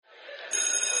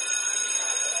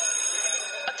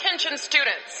Attention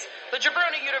students, the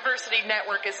Jabroni University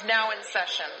Network is now in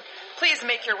session. Please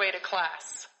make your way to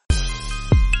class.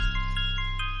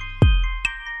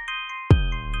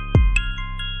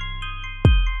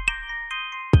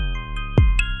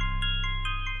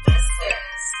 This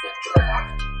is the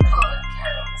Draft Podcast.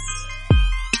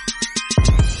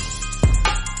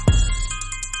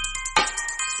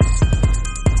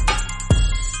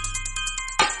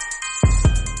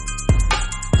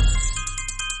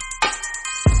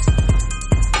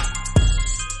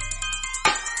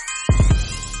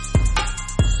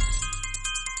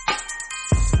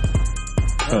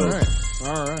 All right.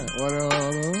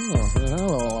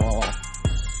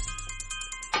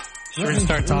 Should we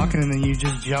start talking and then you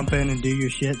just jump in and do your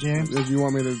shit, James? Do you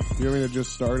want me to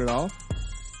just start it off?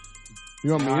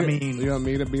 You want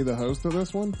me to be the host of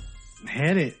this one?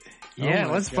 Hit it. Yeah,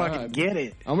 my let's God. fucking get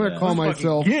it. I'm going to call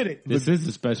myself. Get it. This is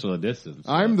a special edition.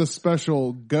 So. I'm the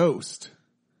special ghost.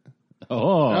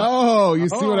 Oh, you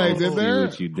see what I did see there?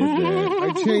 what you did there.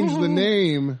 I changed the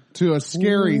name to a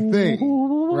scary thing,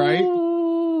 right?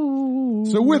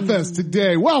 So with us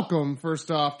today, welcome first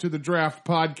off to the Draft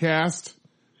Podcast.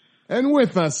 And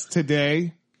with us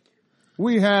today,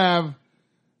 we have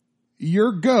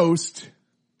your ghost,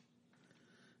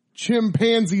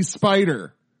 Chimpanzee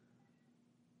Spider,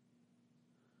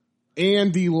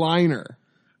 Andy Liner.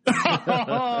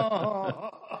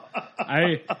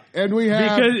 And we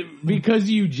have because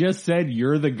you just said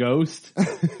you're the ghost,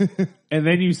 and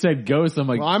then you said ghost. I'm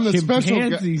like, well, I'm the special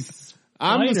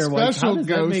I'm the special how does ghost.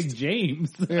 That make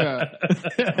James. Yeah,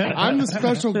 I'm the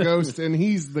special ghost, and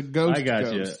he's the ghost. I got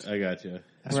ghost. you.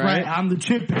 That's right. I'm the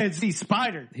Chimpanzee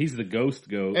Spider. He's the ghost.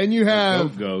 And you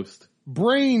have ghost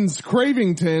Brains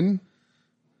Cravington.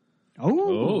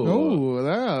 Oh,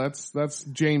 Yeah, that's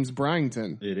James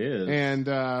Bryington. It is. And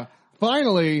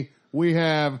finally, we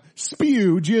have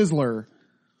Spew Jizzler.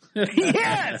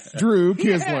 Yes! Drew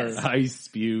Kisler. I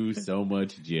spew so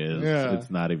much jizz. Yeah. It's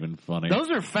not even funny.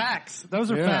 Those are facts.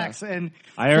 Facts. And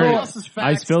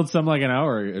I spilled some like an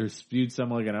hour, or spewed some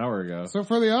like an hour ago. So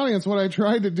for the audience, what I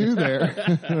tried to do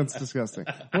there, that's disgusting.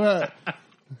 Well,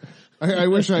 I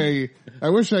wish I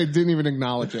didn't even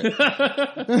acknowledge it.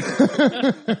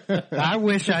 I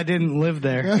wish I didn't live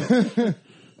there.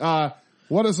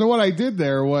 What I did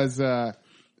there was,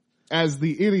 as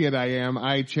the idiot I am,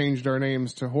 I changed our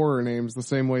names to horror names the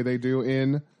same way they do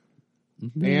in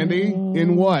Andy.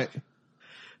 In what?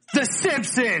 The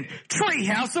Simpson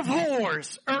Treehouse of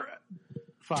Horrors.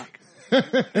 Fuck.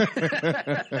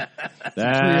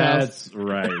 That's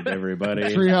right, everybody.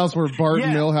 Treehouse where Bart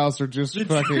and Milhouse are just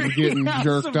fucking getting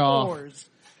jerked off. Horrors.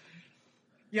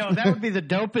 Yo, that would be the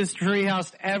dopest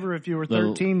treehouse ever if you were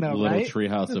 13, though, little right?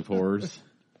 Treehouse of Horrors.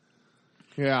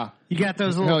 Yeah. You got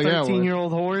those little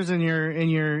 13-year-old whores in your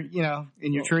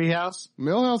treehouse.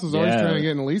 Milhouse is always trying to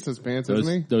get in Lisa's pants, isn't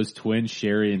he? Those twins,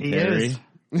 Sherry and Terry.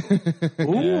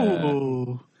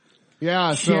 Ooh.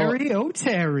 Yeah, Sherry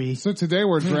O'Terry. So today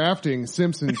we're drafting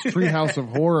Simpsons Treehouse of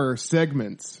Horror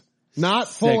segments. Not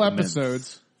full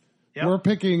episodes. Yep. We're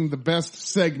picking the best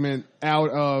segment out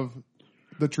of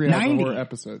the Treehouse of Horror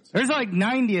episodes. There's like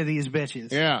 90 of these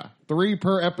bitches. Yeah. 3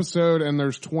 per episode, and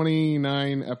there's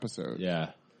 29 episodes.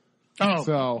 Yeah. Oh,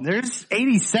 so there's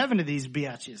 87 of these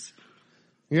bitches.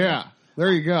 Yeah.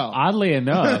 There you go. Oddly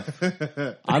enough,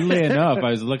 I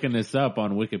was looking this up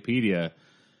on Wikipedia.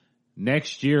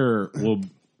 Next year,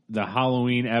 the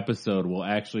Halloween episode will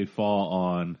actually fall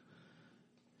on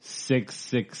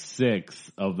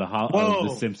 666 of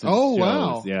the Simpsons shows.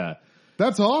 Wow. Yeah.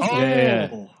 That's awesome.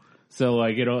 Yeah. So,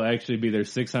 like, it'll actually be their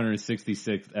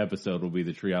 666th episode will be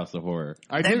the Treehouse of Horror.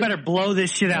 They better blow this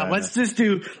shit out.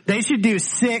 They should do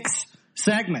 6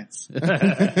 segments. Make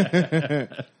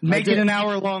it an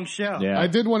hour-long show. Yeah. I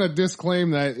did want to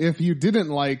disclaim that if you didn't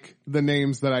like the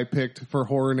names that I picked for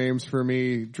horror names for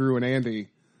me, Drew and Andy,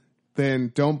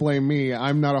 then don't blame me.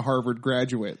 I'm not a Harvard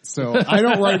graduate, so I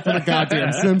don't write for the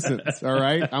goddamn Simpsons, all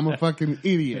right? I'm a fucking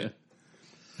idiot.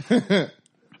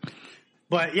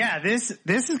 But yeah, this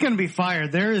is going to be fire.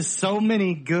 There is so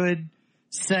many good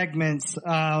segments,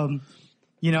 of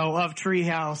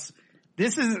Treehouse.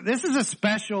 This is a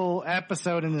special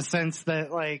episode in the sense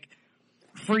that, like,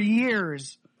 for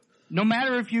years, no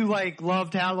matter if you like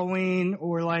loved Halloween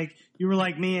or like you were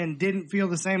like me and didn't feel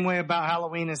the same way about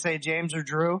Halloween as say James or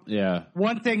Drew. Yeah.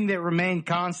 One thing that remained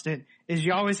constant is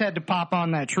you always had to pop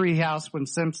on that Treehouse when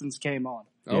Simpsons came on.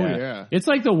 Oh yeah. It's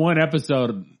like the one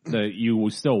episode that you will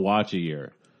still watch a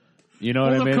year. You know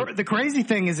what I mean? The crazy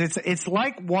thing is it's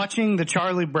like watching the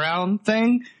Charlie Brown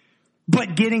thing,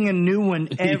 but getting a new one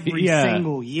every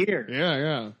single year. Yeah,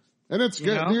 yeah. And it's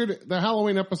good, dude. The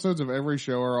Halloween episodes of every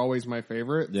show are always my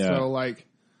favorite. Yeah. So, like,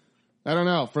 I don't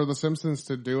know, for The Simpsons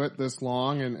to do it this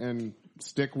long and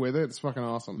stick with it, it's fucking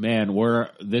awesome. Man,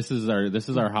 this is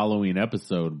our Halloween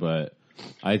episode, but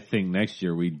I think next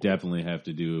year we definitely have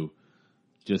to do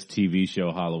just TV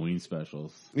show Halloween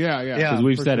specials. Yeah. Because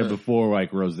we've for said sure. it before,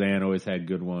 like Roseanne always had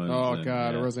good ones. Oh, and,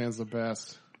 God, yeah. Roseanne's the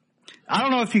best. I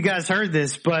don't know if you guys heard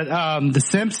this, but The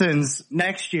Simpsons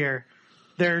next year,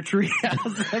 their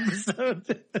Treehouse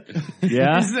episode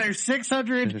Yeah? is their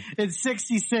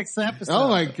 666th episode. Oh,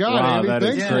 my God, Wow, Andy, that is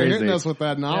thanks for crazy. hitting us with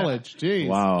that knowledge. Jeez.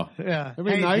 Wow. Yeah. It'd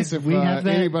be nice did if we have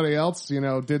that? anybody else,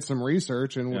 did some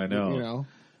research and, I know.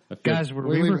 I feel Guys, were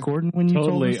We we leave- recording when you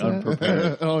totally told us that?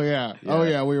 unprepared. Oh, yeah. Oh,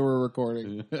 yeah, we were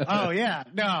recording. Oh, yeah.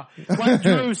 No. Like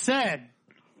Drew said,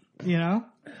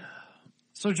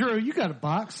 So, Drew, you got a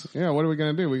box. Yeah, what are we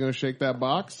going to do? We going to shake that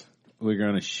box? We're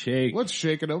going to shake. Let's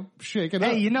shake it up. Shake it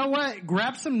Hey, up. you know what?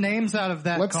 Grab some names out of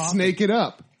that Let's coffee. snake it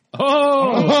up. Oh!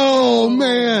 Oh,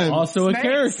 man. Also a Snakes.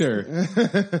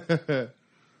 character.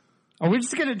 Are we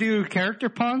just going to do character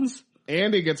puns?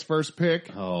 Andy gets first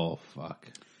pick. Oh, fuck.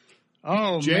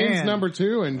 Oh, James man. number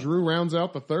 2, and Drew rounds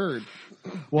out the third.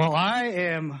 Well, I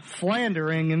am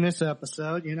flandering in this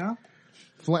episode,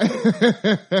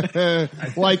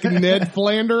 Like Ned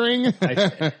Flandering.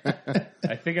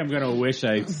 I think I'm going to wish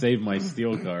I saved my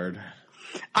steel card.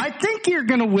 I think you're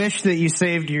going to wish that you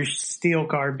saved your steel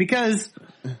card because,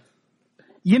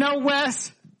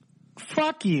 Wes,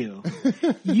 fuck you.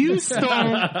 You stole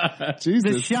The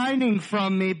Jesus. Shining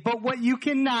from me, but what you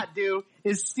cannot do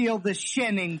is steal The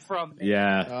Shinning from me.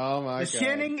 Yeah. Oh my The God.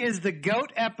 Shinning is the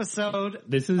GOAT episode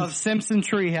This is of Simpson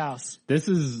Treehouse. this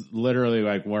is literally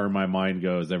like where my mind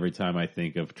goes every time I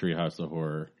think of Treehouse of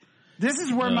Horror. This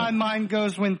is where my mind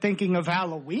goes when thinking of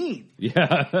Halloween.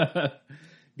 Yeah.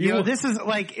 This is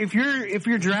like if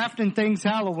you're drafting things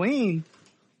Halloween,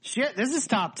 shit, this is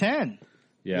top 10.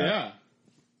 Yeah.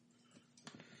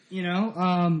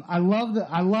 I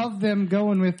love them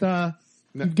going with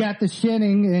you've got The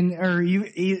Shinning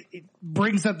he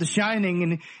brings up The Shining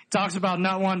and talks about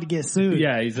not wanting to get sued.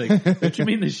 Yeah, he's like, don't you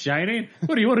mean The Shining?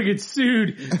 What do you want to get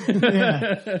sued?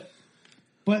 Yeah.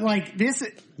 But like this,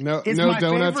 No, it's no my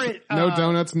donuts. favorite, No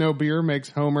donuts. No beer makes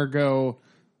Homer go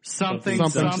something.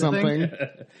 something.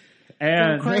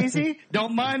 And Crazy?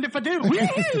 Don't mind if I do.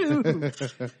 Woo!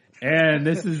 and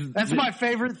That's my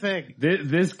favorite thing.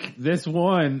 this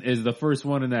one is the first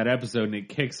one in that episode, and it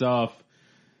kicks off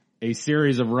a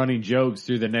series of running jokes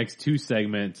through the next two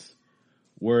segments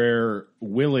where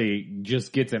Willie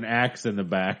just gets an axe in the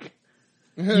back.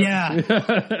 Yeah.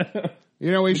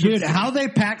 We should. Dude, how they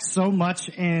pack so much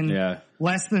in Yeah.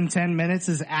 less than 10 minutes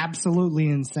is absolutely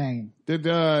insane. Did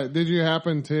you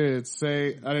happen to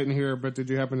say? I didn't hear, but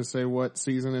did you happen to say what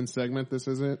season and segment this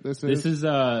is? This is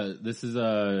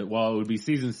Well, it would be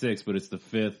season 6, but it's the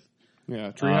 5th.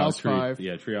 Treehouse 5.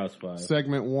 Yeah, Treehouse 5.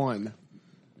 Segment 1.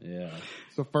 Yeah.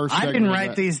 It's the first. I segment didn't of write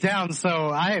that. these down, so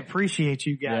I appreciate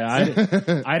you Yeah,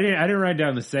 guys. I didn't write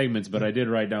down the segments, but I did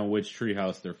write down which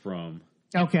treehouse they're from.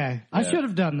 Okay. I Yeah. should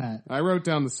have done that. I wrote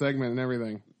down the segment and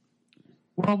everything.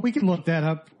 Well, we can look that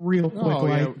up real quick. Oh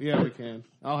like, yeah, we can.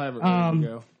 I'll have it ready to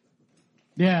go.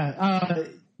 Yeah,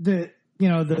 the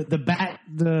bat,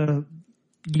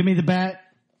 give me the bat,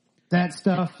 that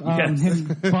stuff. Yes.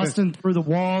 Him busting through the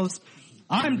walls.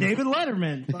 I'm David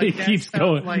Letterman. Like, He that keeps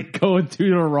stuff, going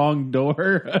through the wrong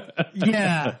door.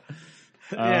 yeah,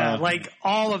 yeah, like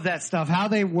all of that stuff. How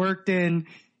they worked in,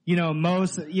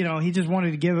 Mo's. He just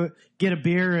wanted to get a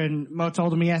beer, and Mo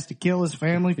told him he has to kill his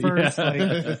family first.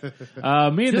 Yeah.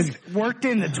 Like, Me and just worked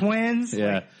in the twins.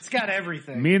 Yeah. Like, it's got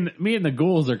everything. me and the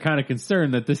ghouls are kind of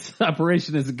concerned that this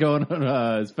operation isn't going on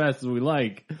as fast as we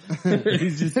like.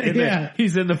 He's just in Yeah.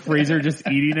 he's in the freezer just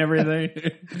eating everything.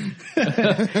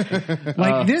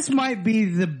 Like this might be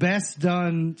the best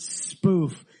done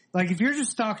spoof. Like if you're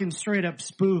just talking straight up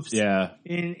spoofs Yeah.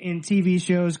 in TV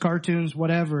shows, cartoons,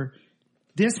 whatever,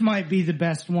 this might be the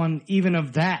best one even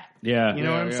of that. Yeah. You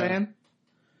know what I'm Yeah. saying?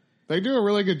 They do a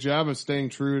really good job of staying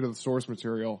true to the source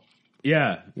material.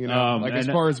 Yeah. Like as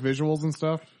and far as visuals and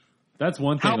stuff. that's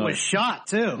one thing. How it like- was shot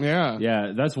too. Yeah.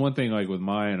 Yeah, that's one thing. Like with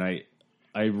mine,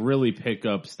 I really pick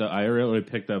up stuff. I really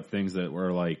picked up things that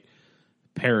were like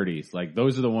parodies. Like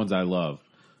those are the ones I love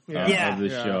Yeah. of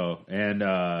this Yeah. show. And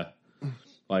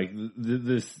like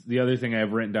the other thing I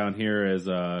have written down here is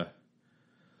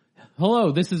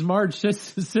hello, this is Marge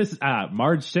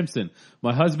Simpson.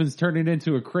 My husband's turning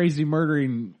into a crazy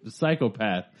murdering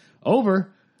psychopath.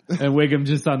 Over. And Wiggum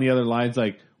just on the other line's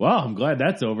like, well, I'm glad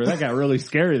that's over. That got really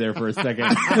scary there for a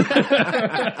second.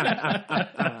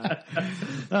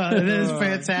 It is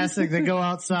fantastic. They go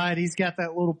outside. He's got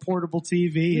that little portable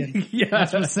TV, and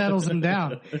that's what settles him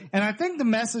down. And I think the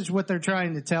message, what they're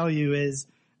trying to tell you is,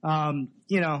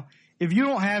 if you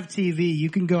don't have TV, you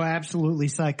can go absolutely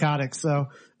psychotic. So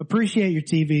appreciate your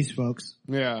TVs, folks.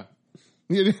 Yeah.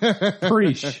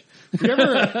 Preach.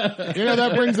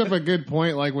 That brings up a good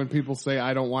point. Like when people say,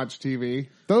 I don't watch TV.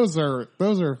 Those are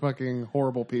fucking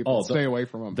horrible people. Stay away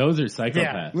from them. Those are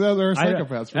psychopaths. Yeah, they're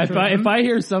psychopaths. If I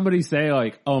hear somebody say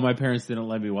like, oh, my parents didn't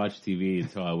let me watch TV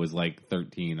until I was like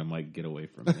 13, I'm like, get away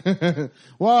from me.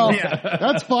 Well,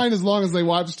 that's fine as long as they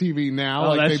watch TV now.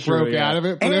 Like they broke out of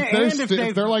it. But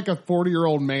if they're like a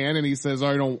 40-year-old man and he says,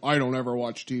 I don't ever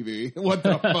watch TV. What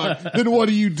the fuck? Then what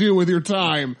do you do with your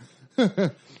time?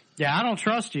 Yeah, I don't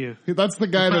trust you. That's the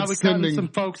guy that's sending some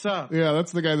folks up. Yeah,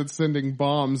 that's the guy that's sending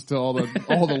bombs to all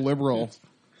the liberals.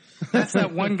 That's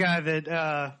that one guy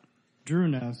that Drew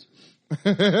knows.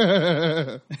 All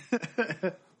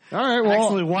right, well,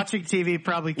 actually, watching TV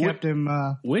probably kept him.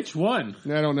 Which one?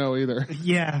 I don't know either.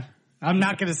 Yeah, I'm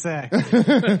not going to say.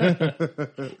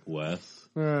 Wes.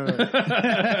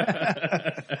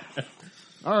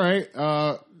 All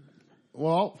right.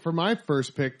 Well, for my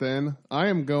first pick, then I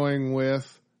am going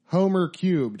with Homer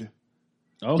Cubed.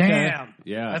 Okay. Damn.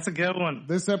 Yeah. That's a good one.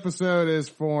 This episode is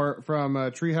from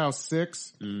Treehouse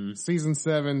 6, season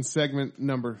 7, segment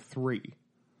number 3.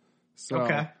 So,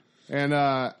 okay. And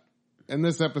in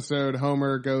this episode,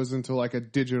 Homer goes into like a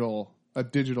digital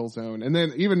zone, and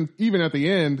then even at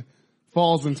the end,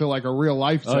 falls into like a real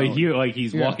life zone.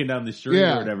 He's walking down the street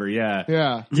or whatever.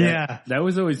 Yeah. That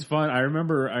was always fun. I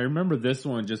remember this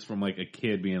one just from like a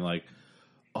kid being like,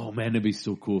 oh man, it'd be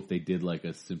so cool if they did like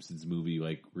a Simpsons movie,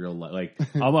 like real life, like,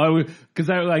 cause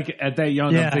I like at that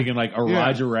young, I'm thinking like a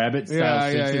Roger Rabbit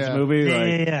style Simpsons movie.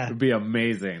 It'd be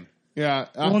amazing. Yeah.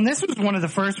 Well, and this was one of the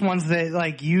first ones that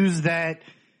like used that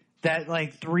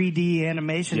like 3D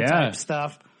animation type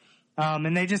stuff.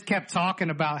 And they just kept talking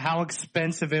about how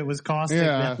expensive it was costing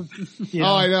them.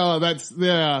 Oh, I know. That's,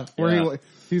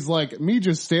 he's like, me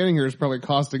just standing here is probably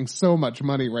costing so much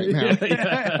money right now.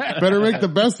 Better make the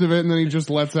best of it. And then he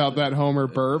just lets out that Homer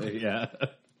burp. Yeah.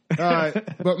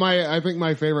 But I think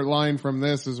my favorite line from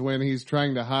this is when he's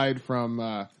trying to hide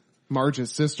from,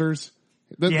 Marge's sisters.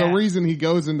 The reason he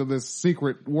goes into this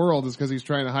secret world is because he's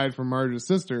trying to hide from Marge's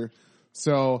sister.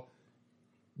 So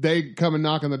they come and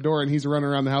knock on the door, and he's running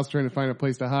around the house trying to find a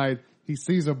place to hide. He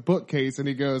sees a bookcase, and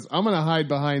he goes, I'm going to hide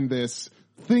behind this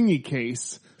thingy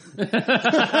case.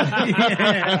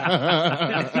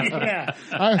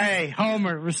 Hey,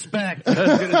 Homer, respect.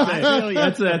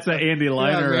 That's an Andy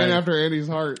liner. Man after Andy's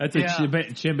heart. That's a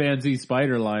chimpanzee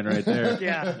spider line right there.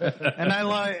 And I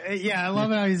love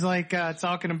how he's like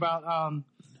talking about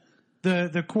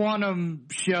the quantum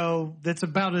show that's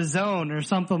about a zone or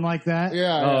something like that.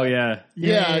 Yeah.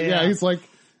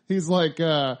 He's like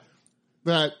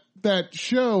that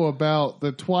show about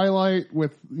the Twilight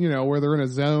with, where they're in a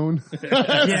zone. Something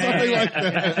like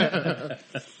that.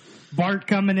 Bart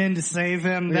coming in to save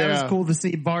him. That was cool to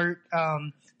see Bart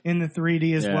in the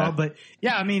 3D as well. But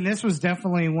yeah, I mean, this was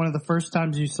definitely one of the first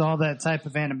times you saw that type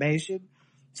of animation.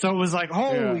 So it was like,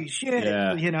 holy shit,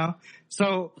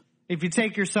 So if you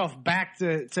take yourself back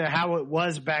to how it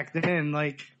was back then,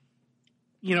 like,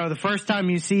 the first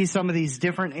time you see some of these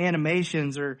different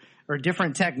animations or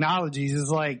different technologies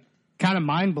is like kind of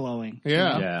mind blowing.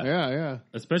 Yeah.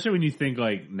 Especially when you think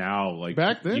like now, like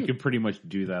back then, you could pretty much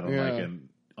do that on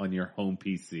on your home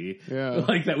PC. Yeah.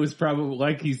 Like that was probably,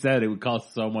 like he said, it would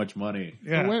cost so much money.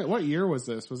 Yeah. What year was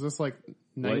this? Was this like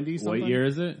 90 something? What year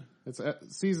is it? It's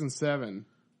season 7.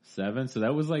 7? So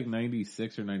that was like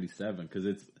 96 or 97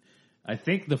 because I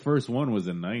think the first one was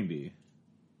in 90.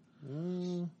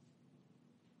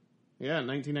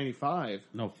 1995.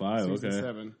 No, 5. Season okay.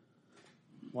 7.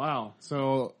 Wow.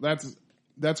 So that's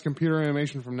computer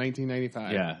animation from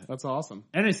 1995. Yeah. That's awesome.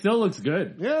 And it still looks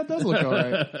good. Yeah, it does look all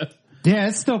right. Yeah,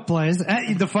 it still plays.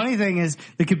 The funny thing is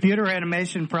the computer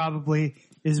animation probably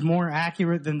is more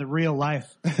accurate than the real life.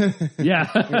 Yeah.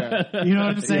 You know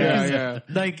what I'm saying? Yeah.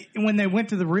 Like when they went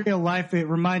to the real life, it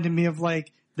reminded me of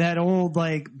like that old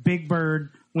like Big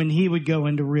Bird when he would go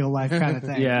into real life kind of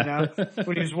thing. Yeah.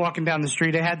 When he was walking down the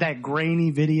street, it had that grainy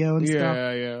video and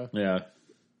stuff. Yeah.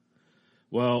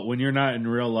 Well, when you're not in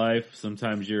real life,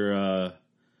 sometimes you're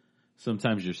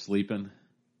sleeping.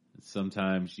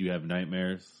 Sometimes you have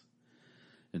nightmares.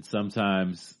 And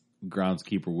sometimes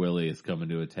groundskeeper Willie is coming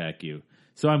to attack you.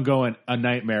 So I'm going A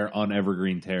Nightmare on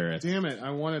Evergreen Terrace. Damn it, I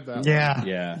wanted that. Yeah.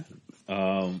 Yeah.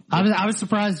 I was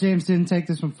surprised James didn't take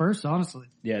this one first, honestly.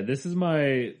 Yeah, this is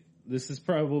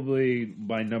probably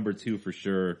my number 2 for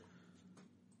sure.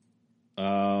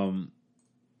 Again,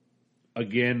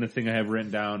 the thing I have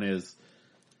written down is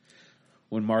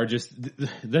when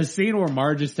the scene where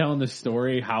Marge is telling the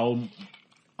story how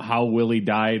Willie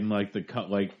died and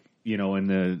in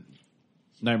the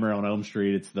Nightmare on Elm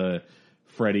Street, it's the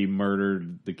Freddy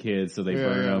murdered the kids, so they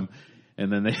burned them,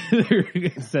 and then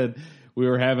they said we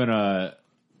were having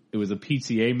it was a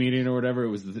PTA meeting or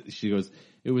whatever. She goes,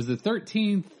 it was the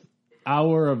 13th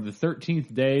hour of the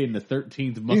 13th day in the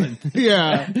 13th month.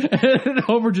 Yeah. And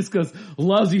Homer just goes,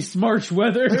 lousy smarch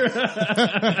weather.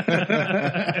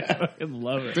 I fucking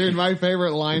love it. Dude, my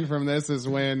favorite line from this is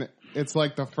when it's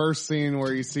like the first scene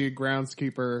where you see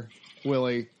groundskeeper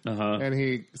Willie and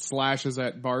he slashes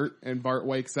at Bart and Bart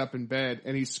wakes up in bed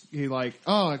and he like,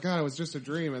 oh God, it was just a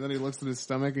dream. And then he looks at his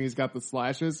stomach and he's got the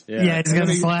slashes. Yeah, he's got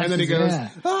the slashes. And then he goes,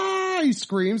 he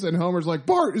screams and Homer's like,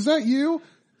 Bart, is that you?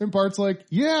 And Bart's like,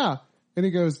 yeah. And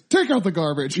he goes, take out the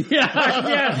garbage. Yeah.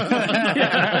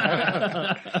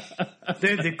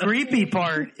 The creepy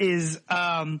part is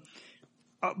by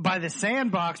the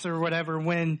sandbox or whatever,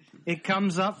 when it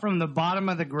comes up from the bottom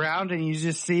of the ground and you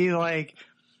just see like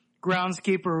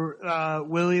groundskeeper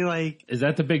Willie, like, is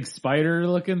that the big spider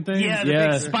looking thing? Yeah, the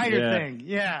big spider thing.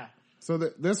 Yeah. So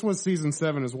this was season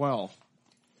 7 as well.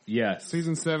 Yes.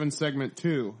 Season 7, segment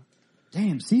 2.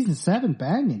 Damn, season 7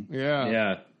 banging.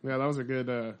 Yeah, that was a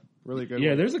good, really good. Yeah,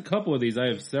 one. there's a couple of these. I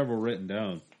have several written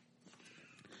down.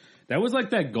 That was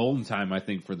like that golden time, I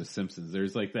think, for The Simpsons.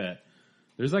 There's like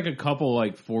a couple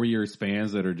like 4-year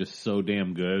spans that are just so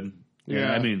damn good.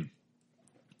 Yeah. I mean,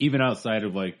 even outside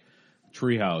of like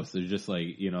Treehouse, they're just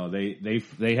like,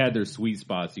 they had their sweet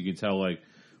spots. You could tell like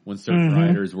when certain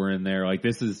writers were in there. Like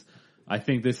I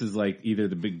think this is like either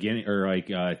the beginning or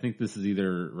like I think this is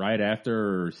either right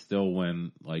after or still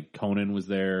when like Conan was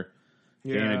there.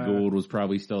 Yeah. Dana Gould was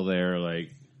probably still there. Like,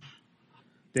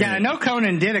 I know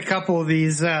Conan did a couple of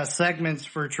these segments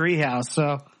for Treehouse,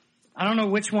 so I don't know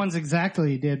which ones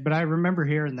exactly he did, but I remember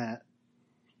hearing that.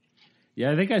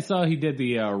 Yeah, I think I saw he did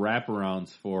the wraparounds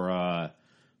for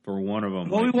one of them.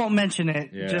 Well, we won't mention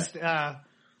it. Yeah. Just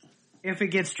if it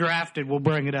gets drafted, we'll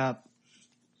bring it up.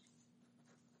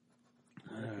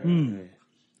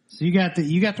 So you got the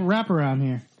wraparound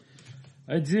here.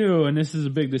 I do, and this is a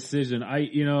big decision.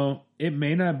 It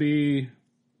may not be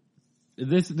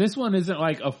this one isn't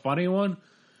like a funny one,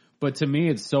 but to me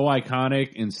it's so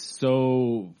iconic and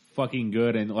so fucking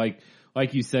good, and like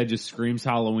you said, just screams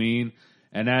Halloween,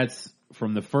 and that's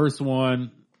from the first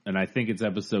one, and I think it's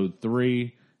episode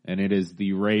 3, and it is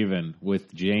The Raven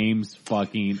with James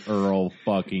fucking Earl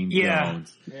fucking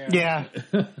Jones. Yeah.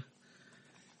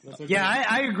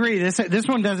 I agree. This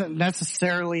one doesn't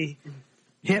necessarily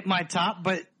hit my top,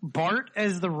 but Bart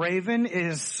as the Raven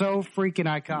is so freaking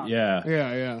iconic.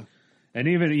 Yeah. And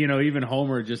even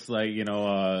Homer just like,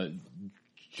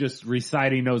 just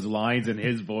reciting those lines in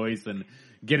his voice and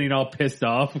getting all pissed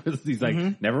off because he's like,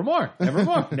 never more. I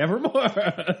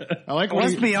like.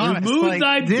 Let's be honest. Remove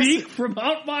thy beak from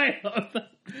out my house.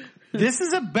 This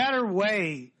is a better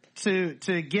way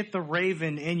to get the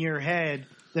Raven in your head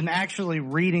than actually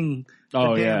reading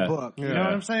the damn book. You know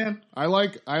what I'm saying? I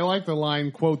like the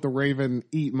line, quote, the Raven,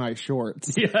 eat my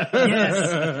shorts. Yeah.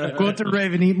 Yes. Quote the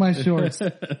Raven, eat my shorts.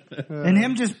 And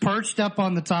him just perched up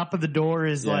on the top of the door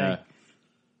is like,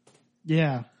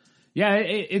 Yeah,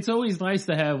 it's always nice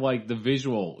to have like the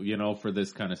visual, for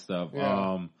this kind of stuff.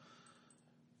 Yeah.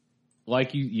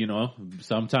 Like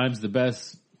sometimes the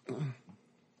best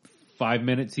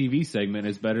 5-minute TV segment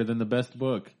is better than the best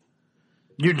book.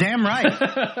 You're damn right.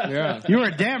 Yeah. You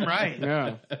are damn right.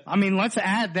 Yeah. I mean, let's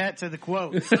add that to the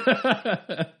quotes. ...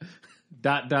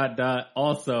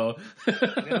 Also.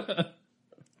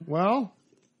 Well,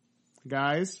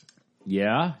 guys.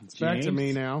 Yeah. It's back to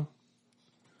me now.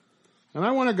 And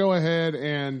I want to go ahead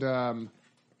and I'm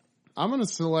going to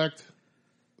select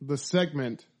the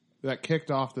segment that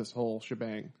kicked off this whole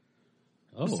shebang.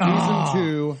 Oh. Season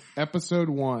 2, episode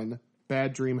 1,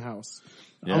 Bad Dream House.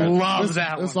 Yeah. I love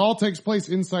that one. This all takes place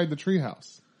inside the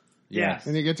treehouse. Yes.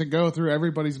 And you get to go through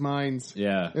everybody's minds.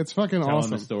 Yeah. It's fucking Telling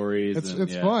awesome. the stories.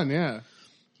 It's fun, yeah.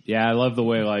 Yeah, I love the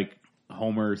way like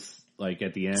Homer's like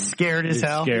at the end. Scared as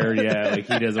hell. Scared, yeah. Like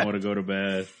he doesn't want to go to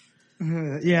bed.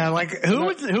 Yeah, like who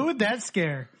would that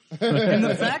scare? And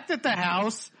the fact that the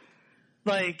house,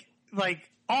 like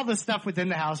all the stuff within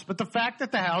the house, but the fact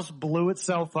that the house blew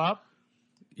itself up,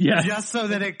 just so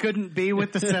that it couldn't be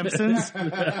with the Simpsons,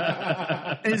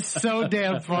 is so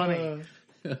damn funny.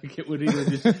 Like it would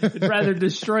it'd rather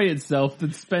destroy itself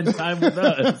than spend time with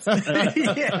us.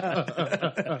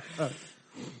 Yeah.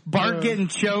 Bart getting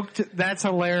choked. That's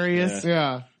hilarious.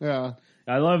 Yeah.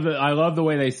 I love the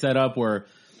way they set up where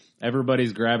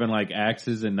everybody's grabbing like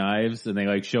axes and knives, and they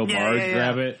like show Marge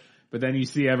grab it. But then you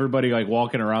see everybody like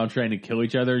walking around trying to kill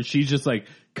each other, and she's just like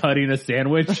cutting a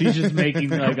sandwich. She's just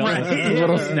making like a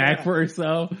little snack for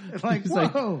herself. Like,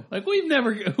 whoa. Like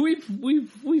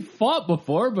we've fought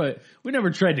before, but we never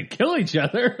tried to kill each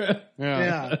other.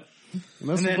 Yeah.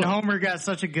 And then Homer got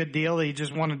such a good deal that he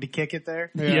just wanted to kick it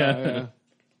there. Yeah.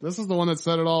 This is the one that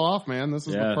set it all off, man. This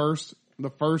is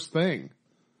the first thing.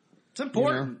 It's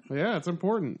important. Yeah, it's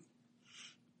important.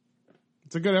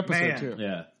 It's a good episode too.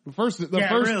 Yeah. The first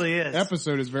really is.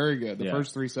 episode is very good. The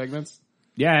first 3 segments.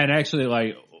 Yeah, and actually,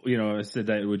 like, you know, I said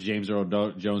that with James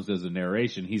Earl Jones does the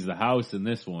narration. He's the house in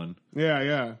this one.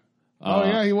 Yeah.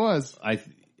 Yeah, he was.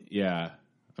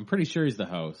 I'm pretty sure he's the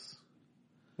house.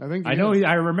 I think. I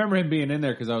remember him being in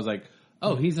there because I was like,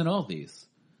 oh, he's in all these.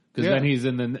 Because then he's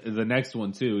in the next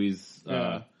one too. He's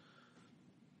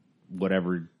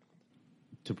whatever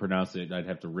to pronounce it. I'd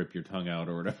have to rip your tongue out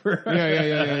or whatever.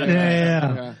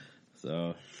 Yeah.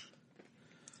 So,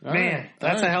 man,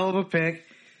 that's a hell of a pick.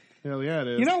 Hell yeah, it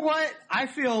is. You know what? I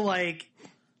feel like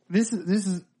this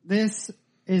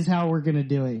is how we're gonna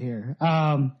do it here.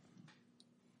 I'm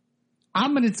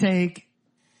gonna take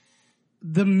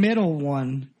the middle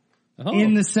one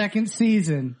in the second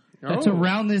season to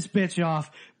round this bitch off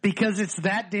because it's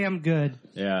that damn good.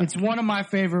 Yeah, it's one of my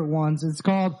favorite ones. It's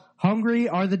called "Hungry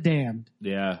Are the Damned."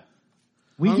 Yeah,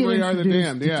 Hungry Are the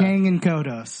Damned. To Kang and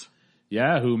Kodos.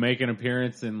 Yeah, who make an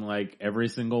appearance in like every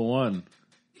single one.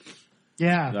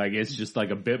 Yeah. Like it's just like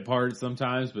a bit part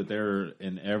sometimes, but they're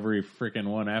in every freaking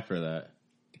one after that.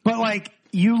 But like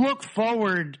you look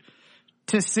forward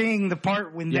to seeing the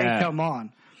part when they come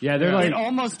on. Yeah, they're like it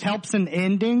almost helps an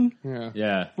ending.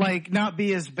 Yeah. Like not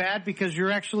be as bad because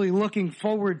you're actually looking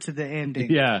forward to the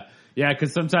ending. Yeah,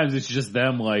 because sometimes it's just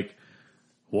them like,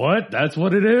 what? That's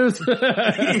what it is?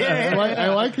 I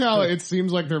like how it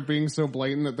seems like they're being so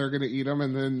blatant that they're going to eat them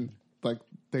and then like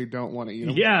they don't want to eat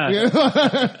them.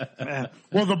 Yeah.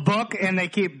 Well, the book and they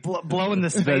keep blowing the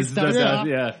space dust off.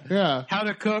 Yeah. How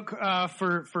to cook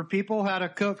for people, how to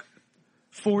cook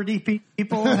 40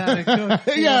 people, how to cook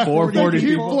 440 keep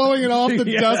people. blowing it off the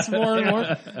dust more and more.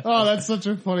 Oh, that's such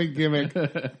a funny gimmick.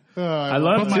 I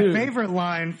love But my favorite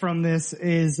line from this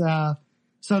is,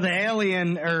 so the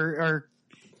alien or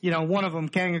you know, one of them,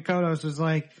 Kang and Kodos, is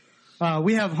like,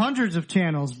 we have hundreds of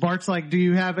channels. Bart's like, do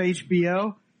you have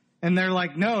HBO? And they're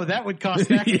like, no, that would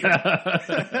cost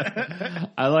extra.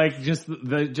 I like just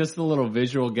the little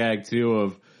visual gag too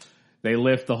of they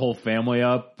lift the whole family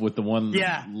up with the one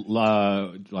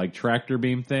like tractor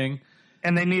beam thing.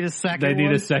 And they need a second They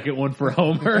need a second one for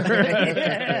Homer.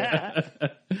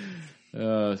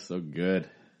 Oh, so good.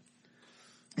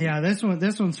 Yeah, this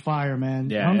one's fire, man.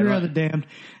 Yeah, Hungry Are the Damned.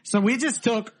 So we just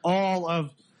took all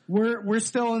of we're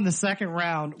still in the second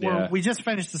round. Yeah. We just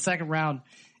finished the second round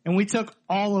and we took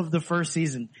all of the first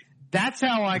season. That's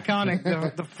how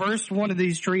iconic the first one of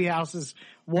these Treehouses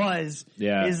was.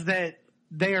 Yeah. Is that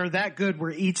they are that good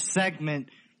where each segment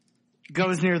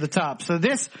goes near the top. So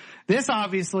this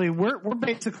obviously we're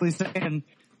basically saying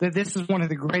that this is one of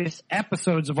the greatest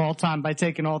episodes of all time by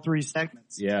taking all 3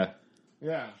 segments. Yeah.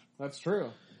 Yeah, that's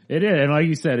true. It is, and like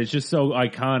you said, it's just so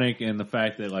iconic, and the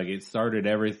fact that like it started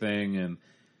everything, and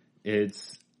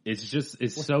it's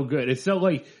so good. It's so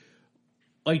like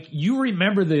you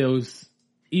remember those,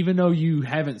 even though you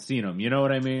haven't seen them. You know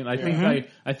what I mean? I think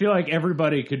I feel like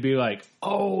everybody could be like,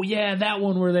 oh yeah, that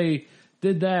one where they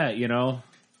did that. You know?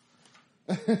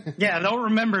 Yeah, they'll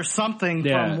remember something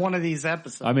from one of these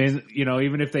episodes. I mean, you know,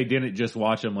 even if they didn't just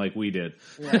watch them like we did.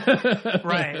 Yeah.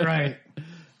 Right.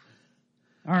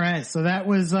 All right, so that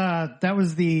was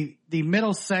the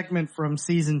middle segment from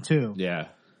season 2. Yeah.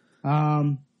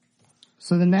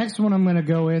 So the next one I'm going to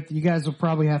go with, you guys will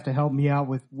probably have to help me out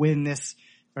with when this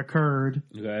occurred.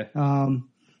 Okay.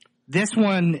 This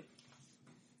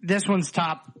one's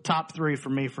top 3 for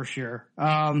me for sure.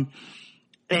 And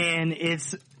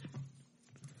it's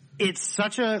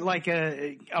such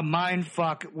a mind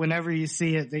fuck whenever you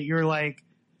see it that you're like,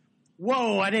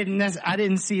 whoa, I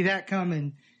didn't see that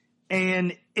coming.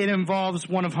 And it involves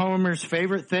one of Homer's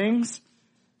favorite things,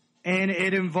 and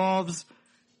it involves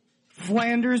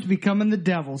Flanders becoming the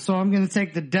devil. So I'm going to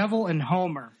take the devil and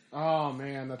Homer. Oh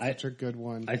man, that's such a good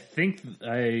one. I think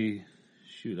I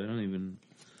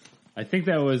think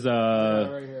that was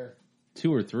right here.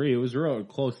 2 or 3. It was real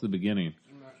close to the beginning.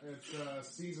 It's It's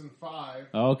season 5.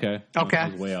 Oh, okay. Okay. I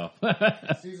was way off.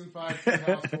 Season 5,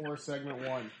 Treehouse 4, segment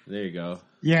 1. There you go.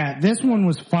 Yeah, this one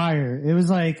was fire. It was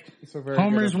like So very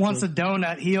Homer's good wants a episode.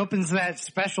 donut. He opens that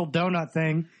special donut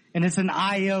thing, and it's an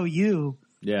IOU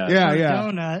Yeah. Yeah, for a yeah.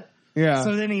 donut. Yeah.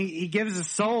 So then he gives his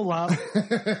soul up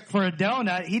for a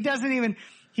donut. He doesn't even,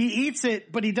 he eats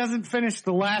it, but he doesn't finish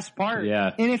the last part.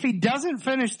 Yeah. And if he doesn't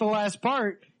finish the last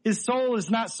part, his soul is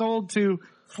not sold to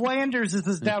Flanders is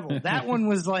the devil. That one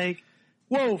was like,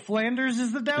 whoa, Flanders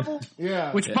is the devil?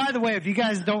 Yeah. Which, by the way, if you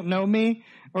guys don't know me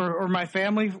or my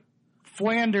family,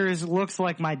 Flanders looks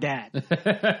like my dad.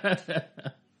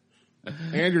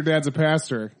 And your dad's a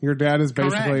pastor. Your dad is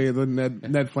basically Correct. the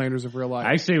Ned Flanders of real life.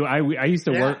 Actually, I used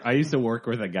to Yeah. work. I used to work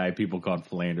with a guy people called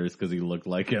Flanders because he looked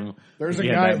like him. There's he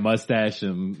a had guy- that mustache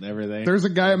and everything. There's a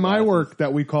guy at my work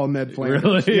that we call Ned Flanders.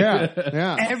 Really? Yeah,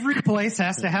 yeah. Every place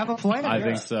has to have a Flanders. I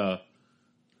think so.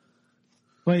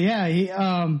 But yeah,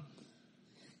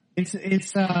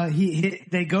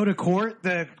 they go to court.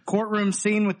 The courtroom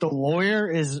scene with the lawyer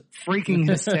is freaking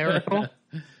hysterical.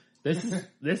 Is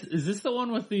this the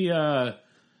one with the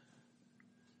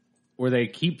where they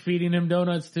keep feeding him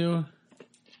donuts too?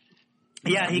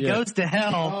 Yeah, he Yeah. goes to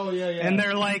hell. Oh, yeah, yeah. And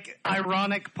they're like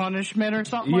ironic punishment or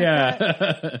something like Yeah.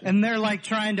 that. And they're like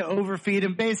trying to overfeed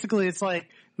him. Basically, it's like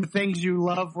the things you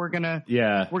love, we're gonna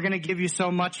give you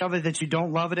so much of it that you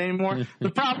don't love it anymore.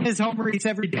 The problem is Homer eats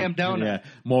every damn donut. Yeah.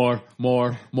 More.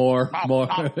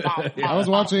 I was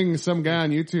watching some guy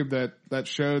on YouTube that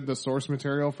showed the source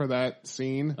material for that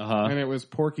scene, Uh-huh. and it was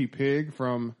Porky Pig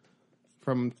from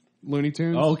Looney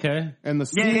Tunes. Oh, okay. And the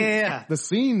scene, Yeah. the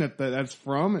scene that's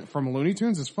from Looney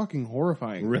Tunes is fucking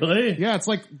horrifying. Really? Yeah, it's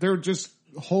like they're just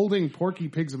holding Porky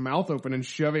Pig's mouth open and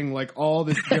shoving like all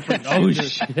this different Oh,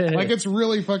 shit. shit. Like it's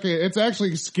really fucking. It's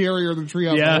actually scarier than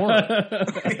Treehouse Yeah. Horror.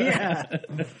 Yeah.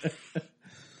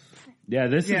 Yeah.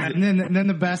 This Yeah, is. and then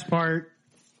the best part,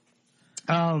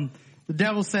 the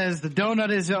devil says the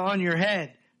donut is on your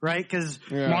head, right? Because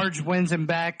Yeah. Marge wins him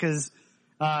back because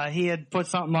he had put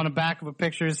something on the back of a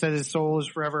picture that said his soul is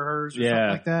forever hers or Yeah. something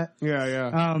like that. Yeah,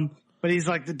 yeah. But he's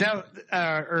like the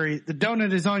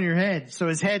donut is on your head, so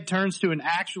his head turns to an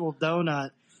actual donut,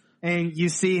 and you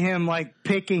see him like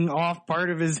picking off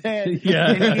part of his head. Yeah.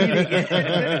 and eating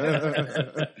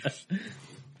it.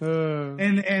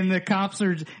 And the cops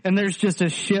and there's just a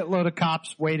shitload of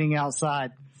cops waiting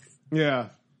outside. Yeah.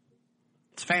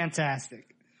 It's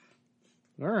fantastic.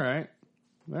 All right.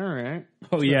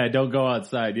 Oh yeah. Don't go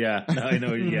outside. Yeah. I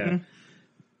know. Yeah.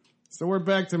 So we're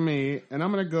back to me, and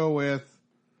I'm going to go with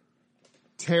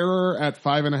Terror at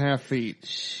 5.5 feet.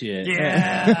 Shit.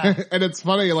 Yeah. And it's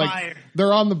funny, like Fire.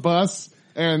 they're on the bus,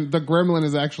 and the gremlin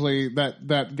is actually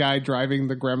that guy driving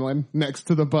the gremlin next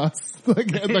to the bus,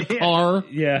 like in the car.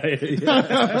 Yeah.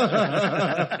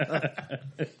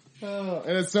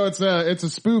 And it's a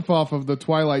spoof off of the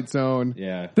Twilight Zone.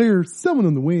 Yeah. There's someone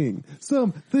on the wing,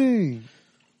 something.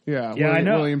 Yeah, Yeah, I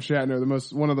know. William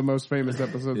Shatner, one of the most famous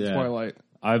episodes Yeah. of Twilight.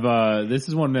 This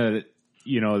is one that,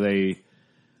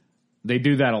 they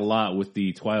do that a lot with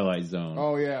the Twilight Zone.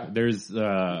 Oh yeah, There's, you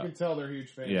can tell they're huge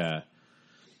fans. yeah.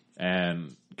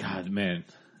 And God, man,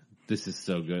 this is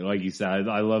so good. Like you said,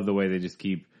 I love the way they just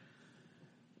keep,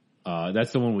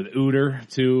 that's the one with Ooter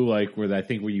too, like where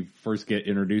where you first get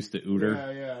introduced to Ooter.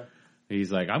 Yeah, yeah.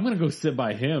 He's like, I'm going to go sit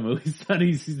by him. At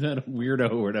least he's not a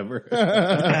weirdo or whatever.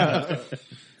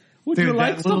 Would Dude, you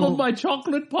like that some little- of my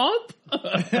chocolate pop?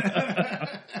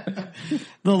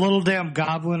 The little damn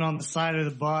goblin on the side of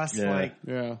the bus, Yeah. like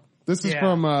Yeah. This is Yeah.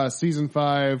 from season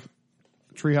 5,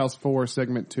 Treehouse 4,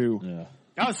 segment 2. Yeah.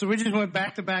 oh, so we just went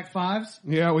back to back fives.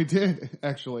 Yeah, we did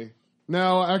actually.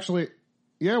 No, actually,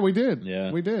 yeah, we did.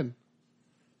 Yeah. we did.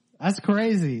 That's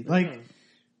crazy. Like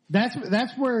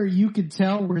that's where you could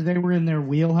tell where they were in their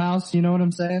wheelhouse. You know what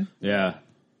I'm saying? Yeah.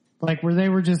 Like where they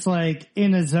were just like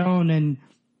in a zone and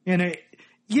in a.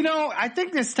 You know, I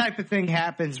think this type of thing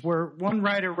happens where one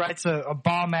writer writes a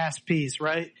bomb ass piece,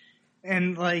 right?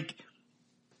 And like,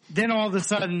 then all of a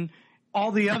sudden,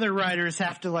 all the other writers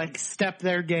have to like step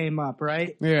their game up,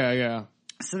 right? Yeah, yeah.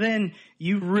 So then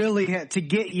you really have to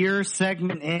get your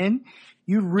segment in.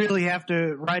 You really have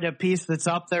to write a piece that's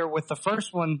up there with the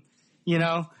first one, you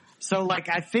know? So like,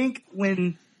 I think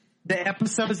when the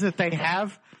episodes that they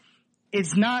have,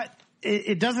 it's not,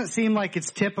 it doesn't seem like it's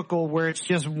typical where it's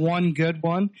just one good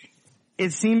one.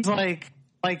 It seems like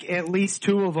at least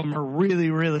two of them are really,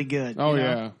 really good. Oh you know?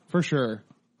 yeah, for sure.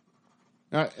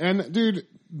 And dude,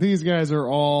 these guys are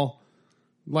all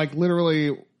like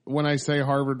literally when I say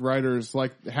Harvard writers,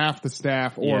 like half the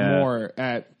staff or Yeah. more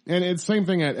and it's same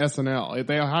thing at SNL.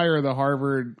 They hire the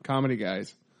Harvard comedy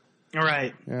guys. All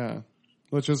right. Yeah.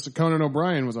 Which is Conan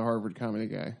O'Brien was a Harvard comedy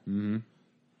guy. Mm-hmm.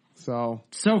 So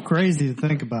crazy to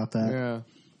think about that. Yeah.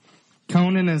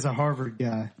 Conan is a Harvard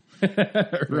guy.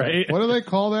 Right? What do they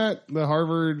call that? The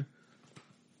Harvard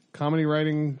comedy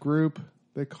writing group?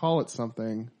 They call it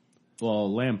something.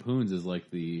 Well, Lampoons is like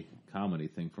the comedy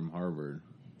thing from Harvard.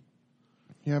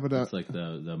 Yeah, but It's like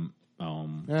yeah,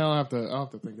 I'll have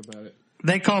to think about it.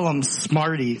 They call them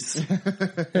Smarties.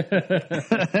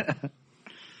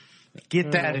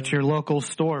 Get that at your local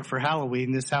store for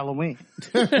Halloween this Halloween.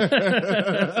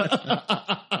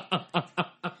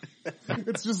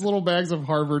 It's just little bags of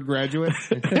Harvard graduates.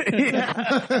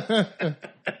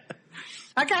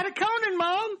 I got a Conan,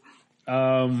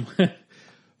 Mom.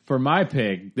 For my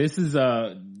pick, this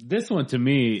one to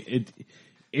me,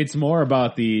 it's more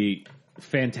about the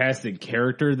fantastic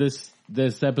character this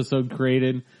episode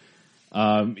created.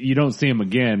 You don't see him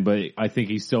again, but I think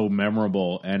he's so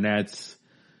memorable, and that's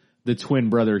the twin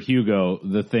brother Hugo,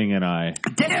 the Thing, and I.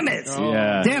 Damn it!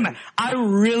 Yeah. Damn it! I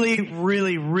really,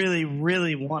 really, really,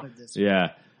 really wanted this. Yeah,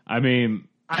 I mean,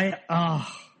 I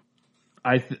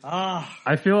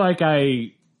feel like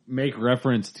I make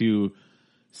reference to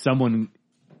someone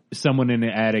in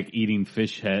the attic eating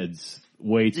fish heads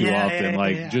way too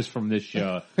often, just from this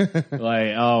show.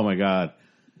 Like, oh my God.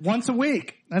 Once a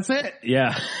week. That's it.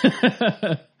 Yeah.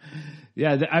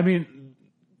 Yeah. I mean,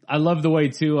 I love the way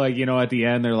too, like, at the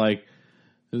end, they're like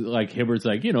Hibbert's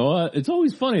like, it's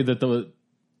always funny that the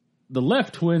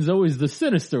left twin's always the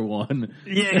sinister one.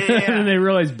 Yeah. And they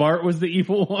realize Bart was the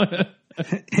evil one.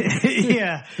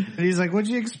 Yeah. And he's like, what'd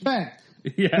you expect?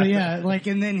 Yeah. But yeah,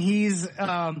 and then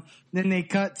then they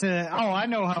cut to, I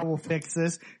know how we'll fix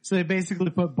this. So they basically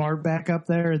put Bart back up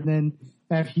there and then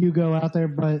have Hugo out there.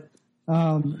 But,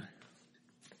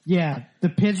 yeah, the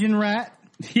pigeon rat.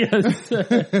 Yes.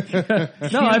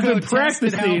 No, I've been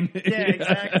practicing. Yeah,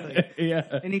 exactly. Yeah.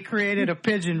 And he created a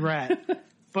pigeon rat.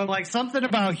 But something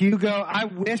about Hugo, I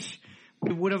wish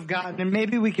we would have gotten, and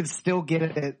maybe we could still get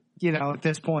it at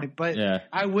this point, but yeah.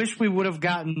 I wish we would have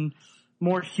gotten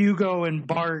more Hugo and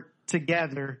Bart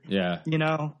together. Yeah.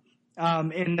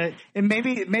 And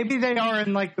maybe they are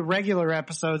in the regular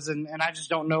episodes and I just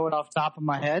don't know it off the top of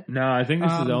my head. No, I think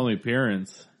this is the only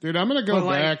appearance. Dude, I'm gonna go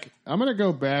back. I'm gonna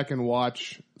go back and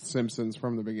watch Simpsons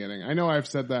from the beginning. I know I've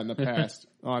said that in the past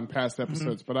on past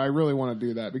episodes, but I really want to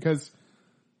do that because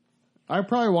I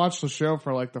probably watched the show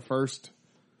for the first,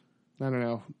 I don't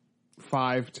know,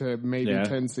 5 to maybe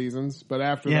 10 seasons, but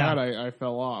after that I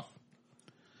fell off.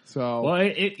 So well,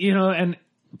 and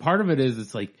part of it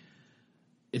is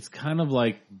it's kind of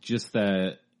just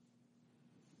that.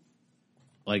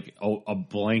 A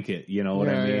blanket, you know what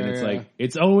I mean? It's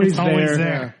it's always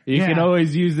there. You can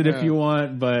always use it if you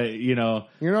want, but you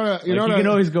can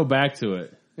always go back to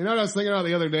it. You know what I was thinking about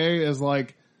the other day is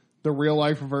the real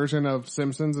life version of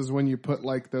Simpsons is when you put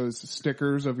those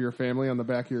stickers of your family on the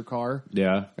back of your car.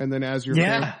 Yeah. And then as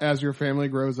your family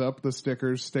grows up, the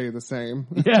stickers stay the same.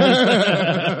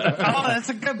 Yeah. Oh, that's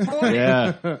a good point.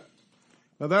 Yeah.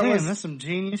 Now that's some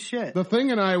genius shit. The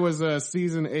Thing and I was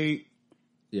season 8.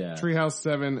 Yeah. Treehouse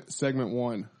 7, segment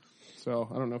 1. So,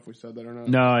 I don't know if we said that or not.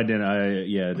 No, I didn't.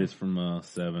 It is from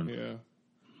 7. Yeah.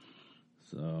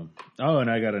 So, and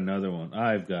I got another one.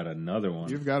 I've got another one.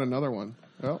 You've got another one.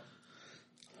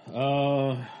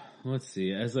 Oh. Let's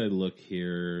see. As I look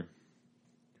here.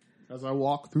 As I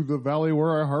walk through the valley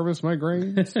where I harvest my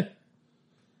grains.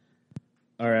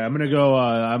 All right, I'm going to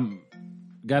go,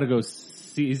 gotta go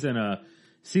season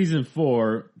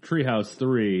 4, Treehouse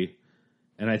 3.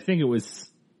 And I think it was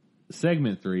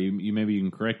segment 3. Maybe you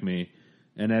can correct me.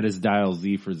 And that is Dial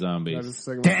Z for Zombies. That is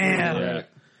segment Damn. 3. Yeah.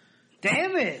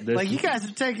 Damn it. You guys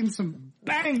are taking some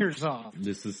bangers off.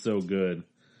 This is so good.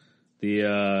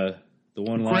 The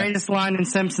one line. Greatest line in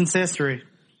Simpsons history.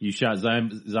 You shot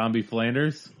Zombie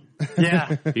Flanders?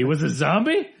 Yeah. He was a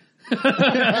zombie?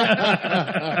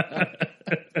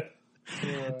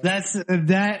 That's to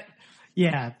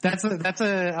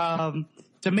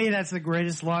me, that's the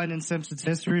greatest line in Simpsons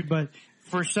history, but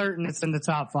for certain it's in the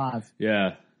top 5.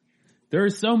 Yeah.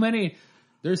 There's so many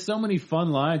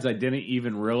fun lines I didn't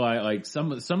even realize.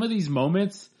 Some of these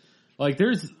moments,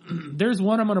 there's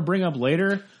one I'm going to bring up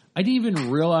later. I didn't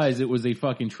even realize it was a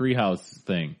fucking Treehouse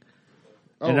thing.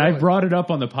 And really? I brought it up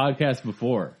on the podcast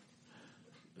before.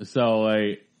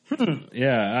 So,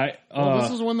 yeah.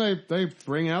 This is when they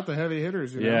bring out the heavy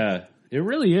hitters, you know? Yeah. It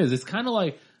really is. It's kind of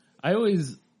I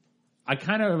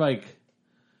kind of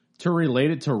to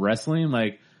relate it to wrestling,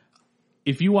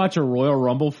 if you watch a Royal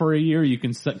Rumble for a year, you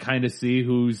can kind of see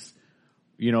who's,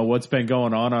 what's been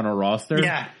going on a roster.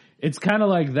 Yeah. It's kind of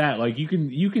like that. Like you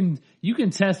can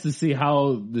test to see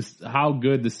how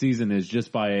good the season is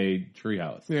just by a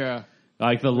Treehouse. Yeah.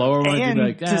 Like the lower ones, And you'd be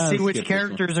like, to see let's which skip this one.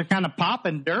 characters are kind of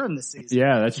popping during the season.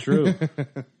 Yeah, that's true.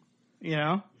 You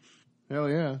know? Hell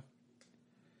yeah.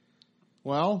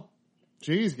 Well,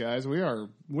 geez, guys, we are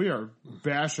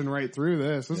bashing right through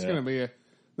this. This is Yeah.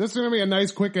 gonna be a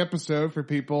nice quick episode for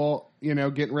people,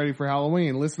 getting ready for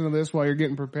Halloween. Listen to this while you're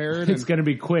getting prepared. It's going to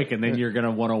be quick, and then you're going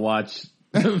to want to watch.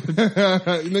 And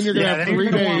then you're gonna have then 3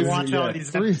 you're gonna days. watch all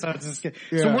these episodes. It's good.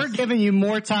 Yeah. So we're giving you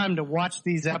more time to watch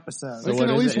these episodes. They So can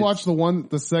what at is least it? watch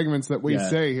the segments that we Yeah.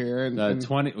 say here. And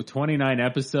 29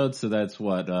 episodes, so that's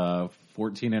what,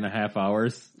 14 and a half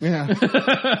hours? yeah.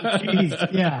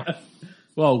 Jeez, yeah.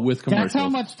 Well, with commercials. That's how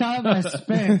much time I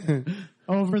spent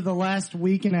over the last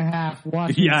week and a half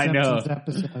watching Yeah, I know.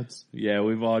 Simpsons episodes. Yeah,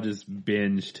 we've all just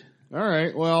binged. All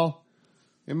right. Well,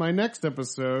 in my next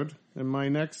episode,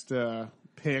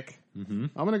 pick, I'm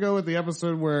going to go with the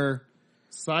episode where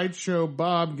Sideshow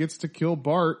Bob gets to kill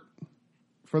Bart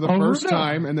for the first really?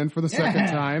 time, and then for the second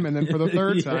time, and then for the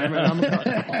third time. And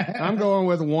I'm going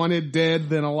with Wanted Dead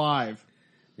Then Alive.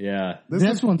 Yeah.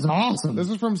 This one's awesome. This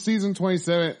is from season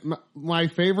 27. My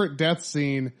favorite death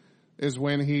scene is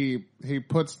when he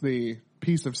puts the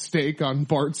piece of steak on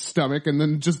Bart's stomach, and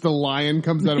then just the lion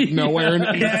comes out of nowhere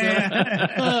and eats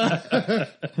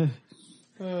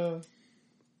him.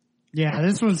 Yeah,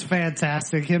 this one's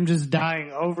fantastic. Him just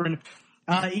dying over and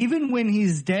even when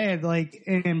he's dead, like,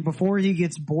 and before he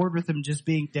gets bored with him just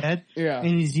being dead, Yeah.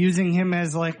 and he's using him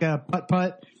as like a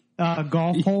putt-putt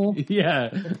golf hole. Yeah.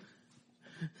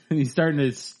 And he's starting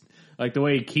to, like, the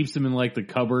way he keeps him in, like, the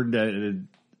cupboard at the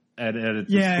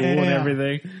school and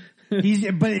everything.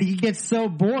 But he gets so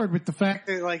bored with the fact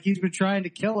that, like, he's been trying to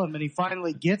kill him and he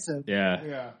finally gets him. Yeah.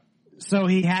 Yeah. So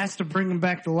he has to bring him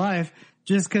back to life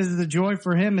just because the joy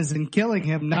for him is in killing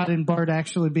him, not in Bart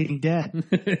actually being dead.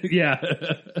 Yeah.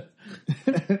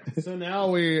 So now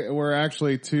we're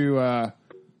actually to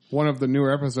one of the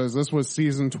newer episodes. This was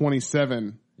season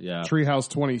 27. Yeah. Treehouse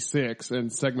 26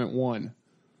 and segment 1.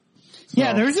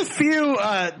 Yeah, there's a few,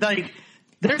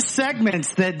 there's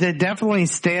segments that definitely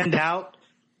stand out,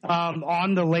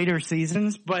 on the later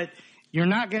seasons, but you're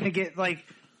not going to get,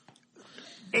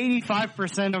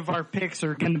 85% of our picks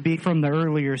are going to be from the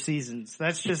earlier seasons.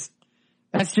 That's just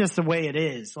the way it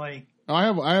is. Like, I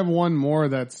have one more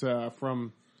that's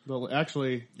from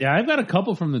the Yeah, I've got a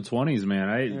couple from the 20s,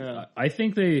 man. I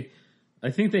think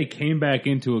they came back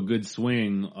into a good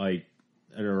swing, like,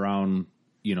 at around,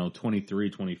 23,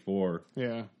 24.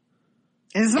 yeah.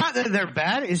 it's not that they're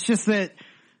bad. It's just that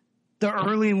the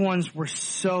early ones were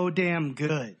so damn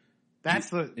good. That's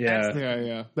the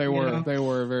They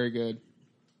were very good.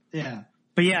 Yeah.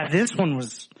 But yeah, this one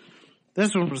was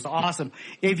awesome.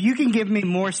 If you can give me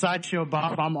more Sideshow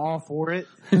Bob, I'm all for it.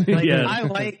 Like, Yeah.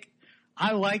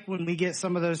 I like when we get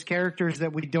some of those characters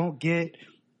that we don't get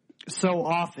so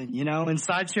often, and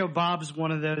Sideshow Bob's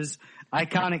one of those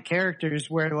iconic characters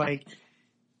where, like,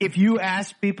 if you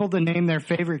ask people to name their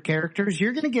favorite characters,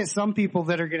 you're going to get some people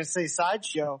that are going to say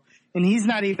Sideshow, and he's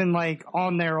not even, like,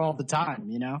 on there all the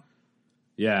time,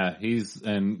 Yeah,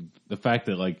 and the fact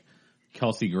that, like,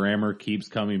 Kelsey Grammer keeps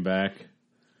coming back.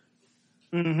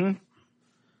 Mm-hmm.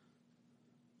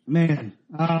 Man,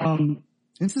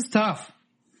 this is tough.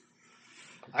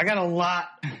 I got a lot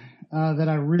that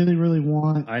I really, really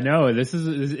want. I know,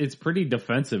 it's pretty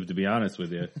defensive, to be honest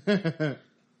with you.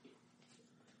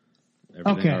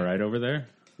 Everything all right over there?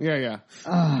 Yeah.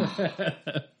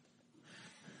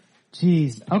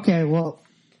 Jeez. Okay, well,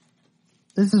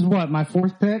 this is what, my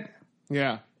fourth pick?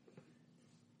 Yeah.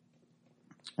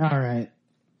 All right.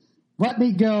 Let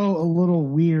me go a little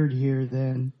weird here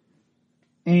then.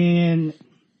 And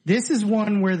this is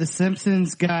one where the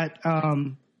Simpsons got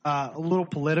a little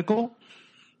political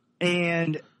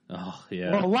and Oh,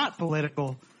 yeah. well, a lot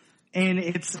political. And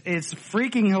it's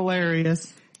freaking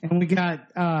hilarious. And we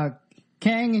got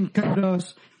Kang and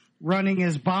Kodos running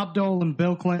as Bob Dole and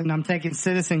Bill Clinton. I'm taking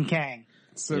Citizen Kang.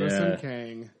 Citizen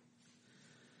Kang.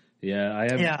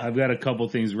 Yeah, I've got a couple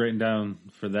things written down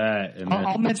for that. And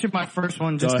I'll mention my first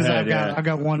one just Go because ahead, I've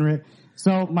got one written.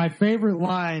 So my favorite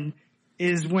line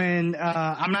is when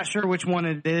I'm not sure which one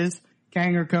it is,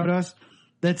 Kang or Kodos,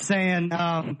 that's saying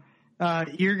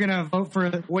you're gonna vote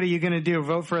for what are you gonna do?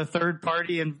 Vote for a third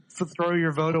party and throw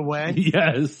your vote away?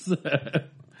 Yes.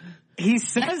 He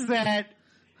says that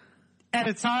at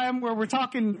a time where we're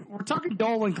talking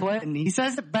Dole and Clinton. He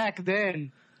says it back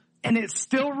then, and it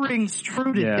still rings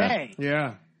true today.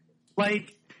 Yeah.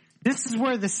 Like, this is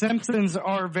where the Simpsons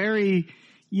are very,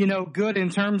 good in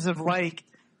terms of, like,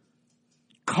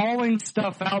 calling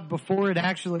stuff out before it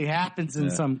actually happens in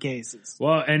some cases.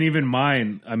 Well, and even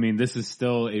mine, I mean, this is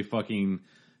still a fucking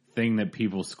thing that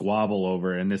people squabble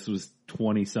over, and this was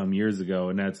 20-some years ago,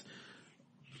 and that's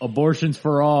abortions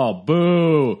for all.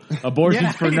 Boo!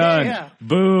 Abortions for none.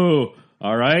 Boo!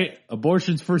 All right?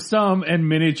 Abortions for some and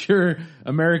miniature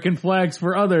American flags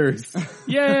for others.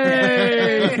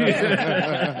 Yay!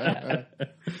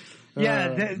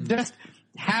 Just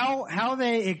how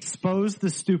they expose the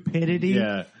stupidity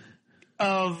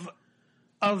of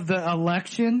the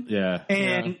election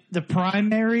and the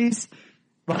primaries.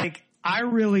 Like, I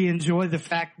really enjoy the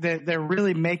fact that they're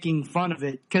really making fun of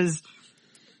it, because,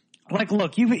 like,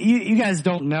 look, you guys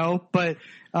don't know, but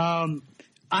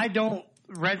I don't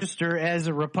register as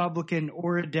a Republican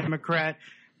or a Democrat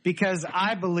because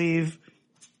I believe,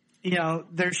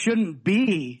 there shouldn't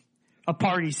be a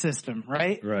party system,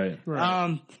 right? Right.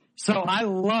 So I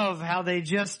love how they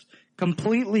just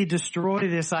completely destroy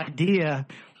this idea,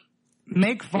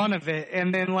 make fun of it,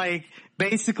 and then, like,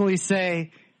 basically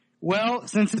say, well,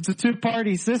 since it's a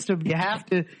two-party system,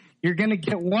 you're going to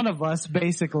get one of us,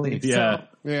 basically. Yeah.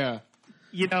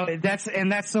 So,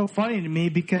 that's so funny to me,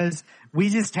 because we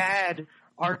just had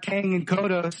our Kang and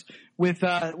Kodos with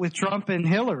Trump and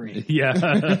Hillary. Yeah.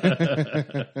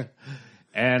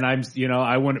 And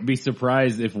I wouldn't be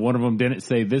surprised if one of them didn't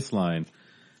say this line.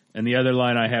 And the other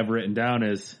line I have written down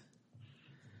is,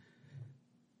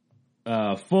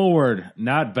 forward,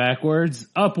 not backwards,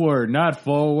 upward, not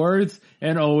forwards,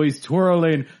 and always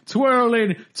twirling,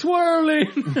 twirling,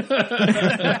 twirling.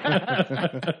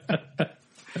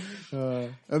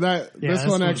 This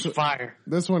one actually fire.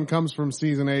 This one comes from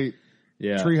season 8,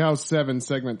 Treehouse 7,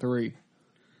 segment 3.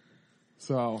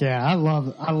 So yeah, I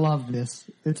love this.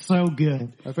 It's so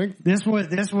good. I think this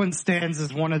one stands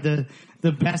as one of the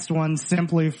best ones,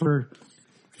 simply for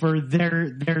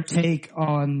their take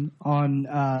on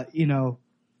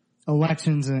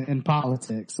elections and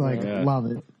politics. Like, love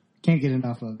it. Can't get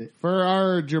enough of it. For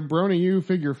our Jabroni U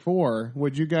figure 4,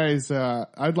 would you guys?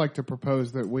 I'd like to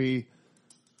propose that we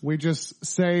just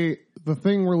say the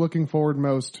thing we're looking forward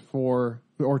most for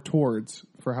or towards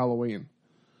for Halloween.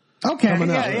 Okay, Coming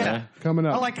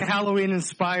up. I like a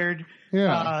Halloween-inspired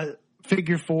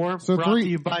figure 4 brought to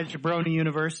you by Jabroni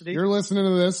University. You're listening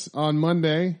to this on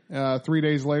Monday. 3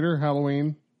 days later,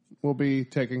 Halloween will be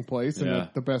taking place, and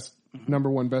the best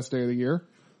number 1 best day of the year.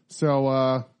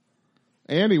 So,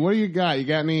 Andy, what do you got? You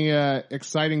got any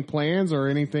exciting plans or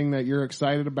anything that you're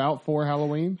excited about for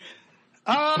Halloween?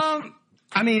 I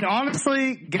mean,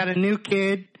 honestly, got a new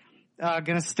kid.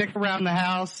 Gonna stick around the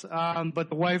house, but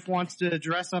the wife wants to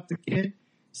dress up the kid.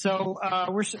 So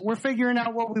we're figuring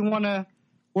out what we want to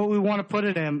put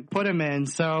him in.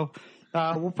 So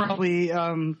we'll probably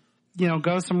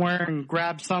go somewhere and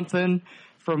grab something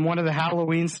from one of the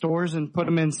Halloween stores and put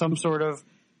him in some sort of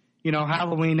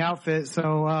Halloween outfit.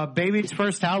 So baby's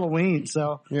first Halloween.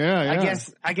 So I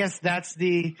guess that's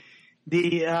the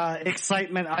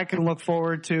excitement I can look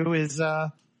forward to is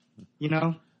Are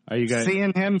you guys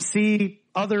seeing him see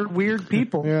other weird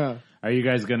people? Yeah. Are you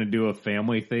guys going to do a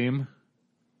family theme?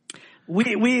 We've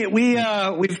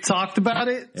talked about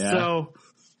it. Yeah. So,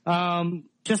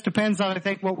 just depends on, I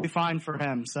think, what we find for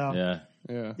him. So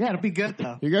Yeah, it'll be good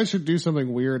though. You guys should do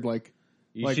something weird, like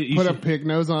put a pig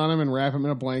nose on him and wrap him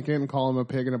in a blanket and call him a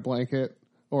pig in a blanket,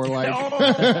 or like,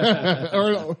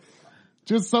 or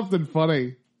just something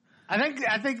funny.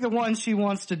 I think the one she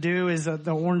wants to do is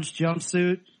the orange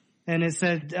jumpsuit. And it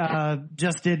said,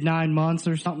 just did 9 months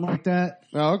or something like that.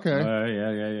 Oh, okay.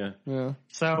 Yeah.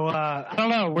 So, I don't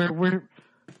know.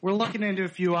 We're looking into a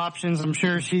few options. I'm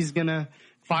sure she's gonna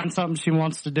find something she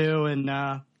wants to do, and,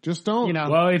 just don't,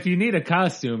 Well, if you need a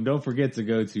costume, don't forget to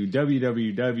go to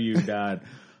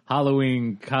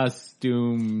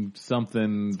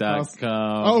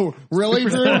www.halloweencostumesomething.com. Oh, really,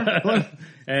 Drew?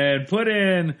 And put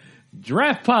in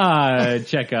Draft Pod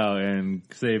checkout and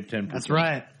save 10%. That's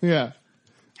right. Yeah.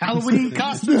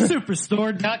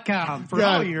 HalloweenCostumeSuperstore.com for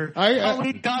all your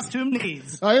Halloween costume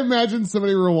needs. I imagine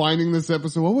somebody rewinding this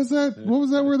episode. What was that?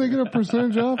 Where they get a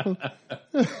percentage off of?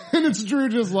 And it's Drew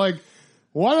just like,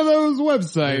 one of those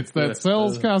websites that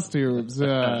sells costumes.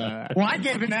 Well, I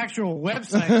gave an actual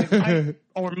website that might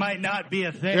or might not be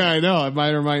a thing. Yeah, I know. It might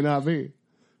or might not be.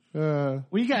 What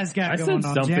you guys got I going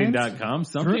said on, James? something.com.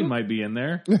 Something might be in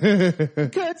there.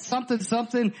 Good. Something.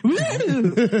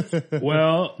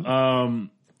 Well,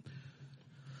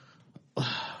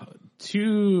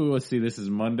 let's see, this is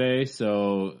Monday,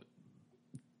 so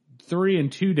 3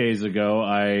 and 2 days ago,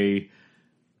 I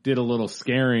did a little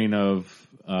scaring of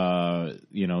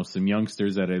some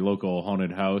youngsters at a local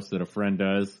haunted house that a friend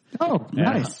does. Oh,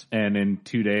 nice. And in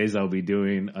 2 days, I'll be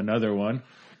doing another one.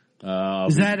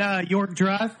 Is that York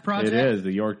Drive project? It is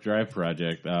the York Drive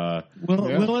project.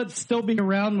 Will it still be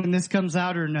around when this comes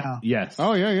out or no? Yes.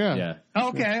 Oh, yeah.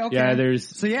 Okay. Yeah,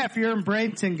 if you're in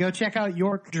Bradenton, go check out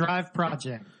York Drive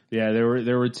project. Yeah,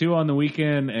 there were 2 on the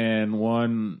weekend and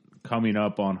 1 coming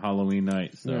up on Halloween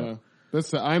night. So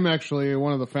I'm actually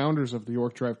one of the founders of the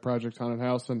York Drive Project Haunted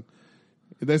House, and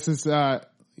this is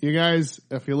you guys.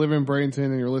 If you live in Bradenton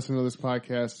and you're listening to this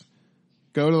podcast,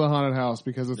 go to the haunted house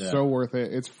because it's so worth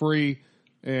it. It's free,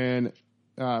 and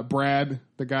Brad,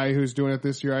 the guy who's doing it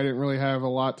this year, I didn't really have a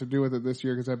lot to do with it this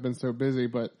year because I've been so busy,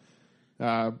 but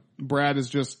Brad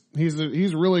is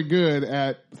he's really good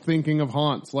at thinking of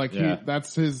haunts. Like that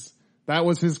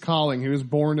was his calling. He was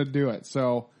born to do it.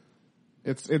 So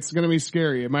it's going to be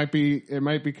scary. It might be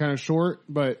kind of short,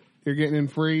 but you're getting in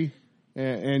free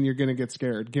and you're going to get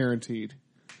scared, guaranteed.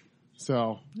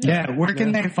 So where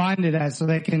can they find it at so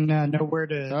they can know where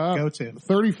to go to?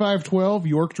 3512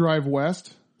 York Drive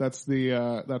West. That's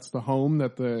the home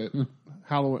that the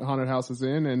Halloween haunted house is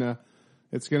in, and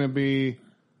it's going to be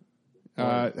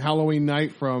Halloween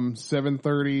night from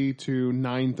 7:30 to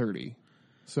 9:30.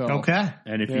 So okay,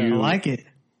 and if I like it,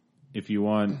 if you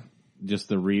want just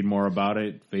to read more about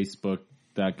it,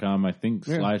 Facebook.com, I think, /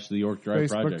 the York Drive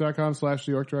Project. Facebook.com /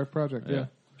 the York Drive Project. Yeah.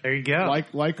 There you go.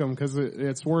 Like them because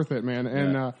it's worth it, man.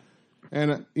 And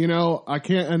I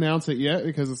can't announce it yet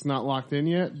because it's not locked in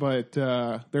yet, but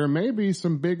there may be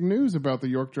some big news about the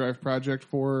York Drive Project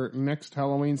for next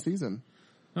Halloween season.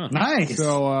 Huh. Nice.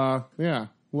 So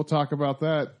we'll talk about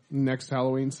that next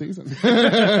Halloween season.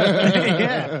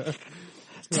 Yeah.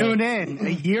 Tune in a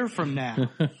year from now.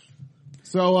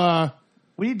 So, what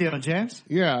are you doing, James?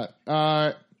 Yeah.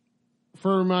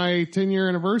 For my 10-year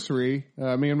anniversary,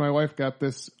 me and my wife got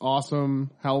this awesome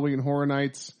Halloween Horror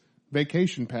Nights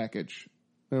vacation package.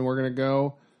 And we're going to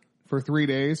go for 3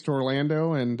 days to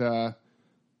Orlando and go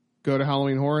to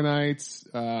Halloween Horror Nights.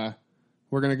 We're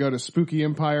going to go to Spooky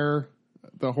Empire,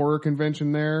 the horror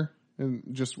convention there, and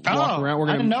just walk around.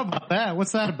 I didn't know about that.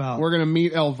 What's that about? We're going to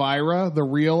meet Elvira, the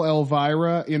real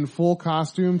Elvira, in full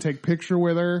costume, take picture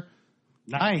with her.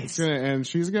 Nice. And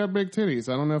she's got big titties.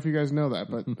 I don't know if you guys know that,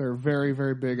 but they're very,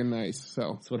 very big and nice.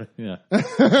 So that's what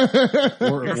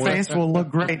your face will look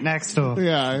great next to them.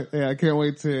 Yeah, I can't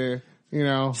wait to, See,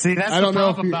 that's the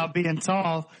problem about being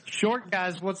tall. Short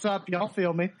guys, what's up? Y'all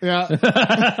feel me? Yeah.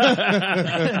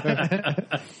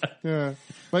 Yeah.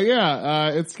 But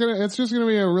it's just gonna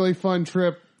be a really fun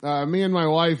trip. Me and my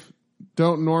wife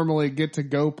don't normally get to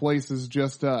go places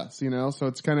just us, so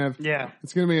it's kind of,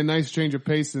 it's gonna be a nice change of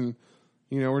pace, and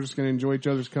we're just going to enjoy each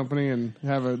other's company and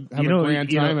have a grand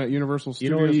time at Universal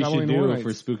Studios. You know what you Halloween should Horror do Nights.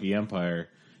 for Spooky Empire?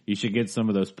 You should get some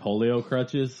of those polio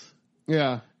crutches.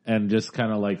 Yeah. And just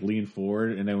kind of like lean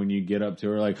forward, and then when you get up to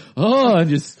her, like, and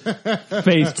just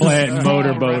face plant and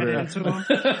motorboat her.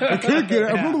 I can't get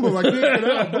out. I can't get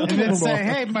out. And then say,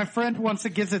 hey, my friend wants to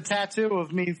get a tattoo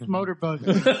of me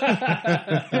motorboating.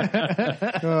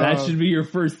 That should be your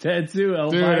first tattoo,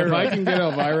 Elvira. Dude, if I can get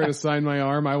Elvira to sign my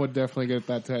arm, I would definitely get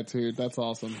that tattooed. That's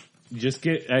awesome. You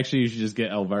should just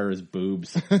get Elvira's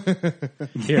boobs.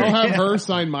 I'll have her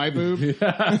sign my boob.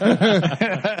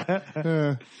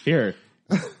 Here.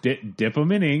 Dip them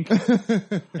in ink,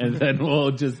 and then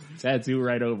we'll just tattoo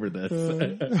right over this.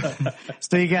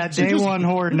 So you got day one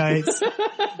Horror Nights.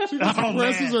 She just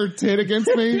presses her tit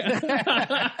against me,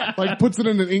 like puts it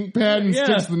in an ink pad and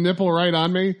sticks the nipple right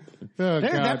on me. Oh,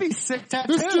 Dude, God. that'd be sick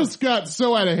tattoo. This just got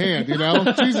so out of hand,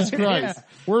 Jesus Christ. Yeah.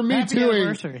 We're me Happy tooing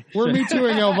anniversary.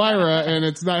 Elvira, and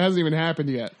hasn't even happened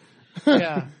yet.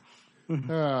 Yeah.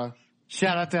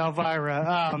 Shout out to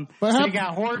Elvira. So you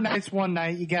got Horror Nights one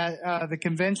night, you got the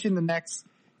convention the next,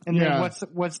 and then what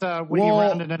are you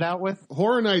rounding it out with?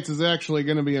 Horror Nights is actually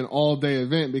going to be an all-day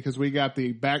event because we got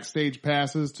the backstage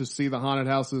passes to see the haunted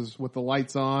houses with the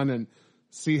lights on and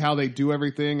see how they do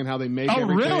everything and how they make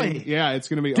everything. Really? Yeah, it's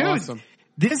going to be awesome.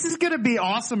 This is going to be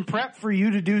awesome prep for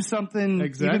you to do something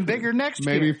even bigger next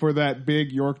year. Maybe for that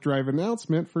big York Drive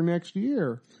announcement for next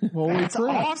year. Holy That's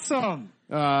crap. awesome.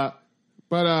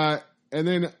 And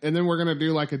then we're gonna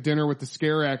do like a dinner with the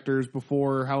scare actors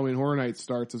before Halloween Horror Nights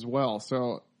starts as well.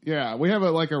 So yeah, we have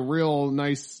a real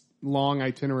nice long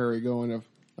itinerary going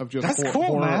of just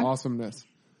horror awesomeness.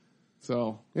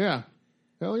 So yeah,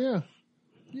 hell yeah.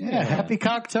 Yeah, happy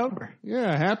Cocktober.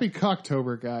 Yeah, happy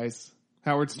Cocktober, guys.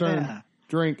 Howard Stern,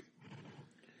 drink.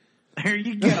 There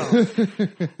you go.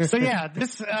 So yeah,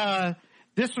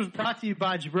 this was brought to you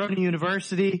by Jabroni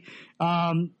University.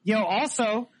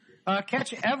 Also,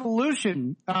 catch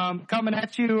Evolution coming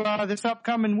at you this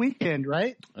upcoming weekend,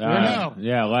 right? Or no?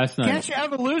 Yeah, last night. Catch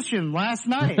Evolution last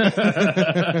night.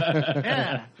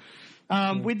 Yeah.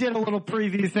 We did a little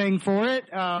preview thing for it.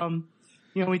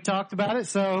 We talked about it.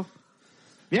 So,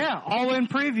 yeah, all-in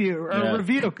preview or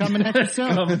review coming at you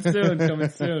soon. coming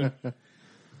soon.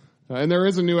 And there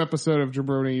is a new episode of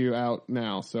Jabroni U out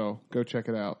now, so go check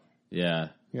it out. Yeah.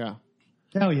 Yeah.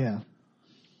 Hell yeah.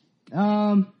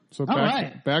 So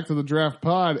back to the draft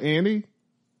pod, Andy.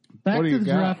 Back What do to you the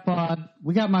got? draft pod.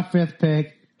 We got my 5th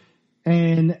pick,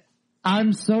 and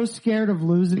I'm so scared of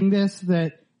losing this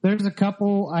that there's a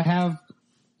couple I have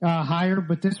higher,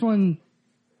 but this one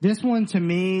to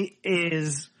me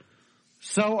is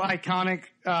so iconic.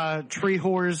 Tree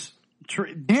Whores.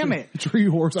 Damn it. Tree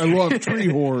Horse. I love Tree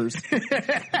Horse.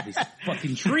 These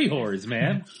fucking tree whores,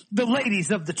 man. The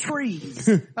ladies of the trees.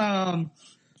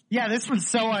 Yeah, this one's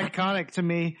so iconic to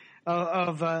me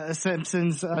of a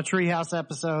Simpsons Treehouse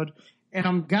episode, and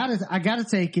I gotta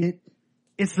take it.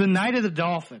 It's the Night of the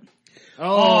Dolphin.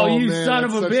 Oh, you man, son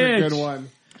of that's a such bitch. A good one.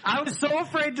 I was so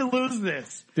afraid to lose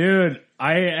this. Dude,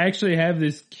 I actually have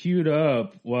this queued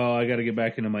up. Well, I got to get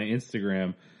back into my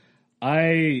Instagram.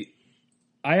 I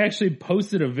actually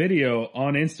posted a video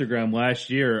on Instagram last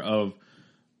year of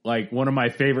like one of my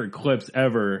favorite clips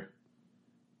ever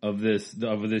of this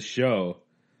show.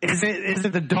 Is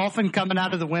it the dolphin coming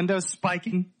out of the window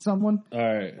spiking someone? All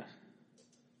right.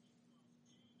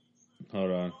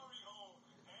 Hold on.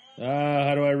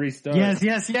 How do I restart? Yes.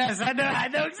 I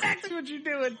know exactly what you're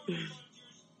doing.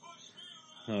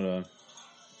 Hold on.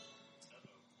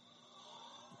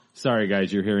 Sorry,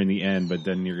 guys, you're hearing the end, but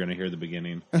then you're going to hear the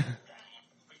beginning.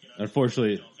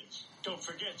 Unfortunately. Don't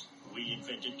forget, we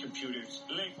invented computers,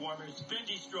 leg warmers,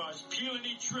 bendy straws, peel and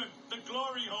eat shrimp, the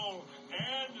glory hole,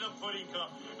 and the pudding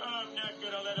cup. I'm not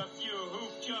going to let a few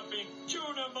hoop jumping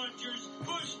tuna munchers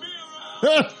push me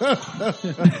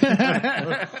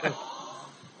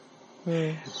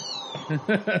around.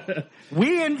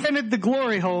 We invented the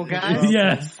glory hole, guys.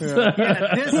 Yes.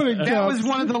 That was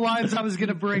one of the lines I was going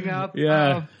to bring up.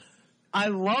 Yeah. I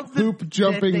love the Hoop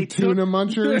jumping tuna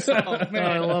munchers. Oh,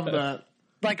 man. I love that.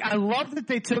 Like, I love that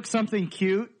they took something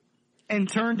cute and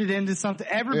turned it into something.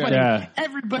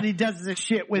 Everybody does this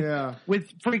shit with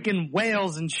freaking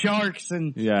whales and sharks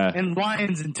and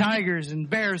lions and tigers and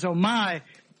bears. Oh my!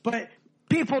 But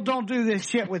people don't do this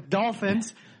shit with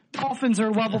dolphins. Dolphins are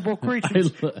lovable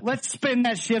creatures. Let's spin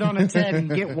that shit on its head and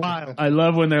get wild. I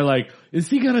love when they're like, "Is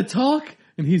he gonna talk?"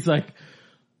 And he's like,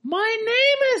 "My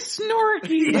name is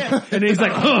Snorky." Yeah. And he's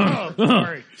like,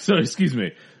 sorry. So excuse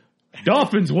me.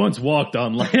 Dolphins once walked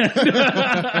on land.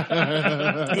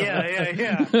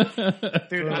 Yeah.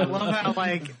 Dude, I love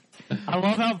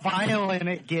how violent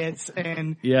it gets.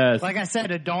 And like I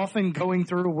said, a dolphin going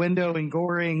through a window and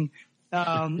goring,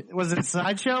 was it a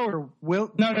sideshow or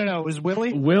No, it was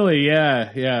Willie. Willie,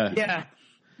 yeah.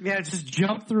 Yeah, just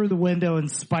jumped through the window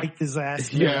and spiked his ass.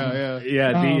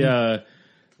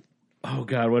 Oh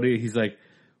God, he's like,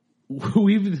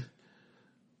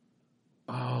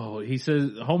 he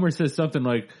says, Homer says something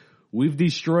like, "We've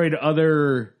destroyed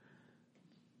other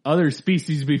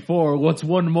species before. What's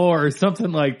one more?" or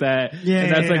something like that. Yeah,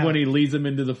 and that's like when he leads them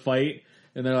into the fight,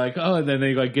 and they're like, "Oh," and then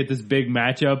they like get this big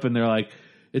matchup, and they're like,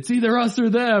 "It's either us or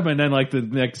them," and then like the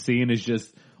next scene is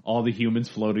just all the humans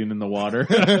floating in the water.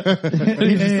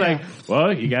 He's just like,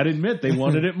 well, you got to admit they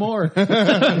wanted it more. That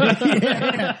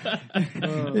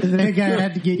guy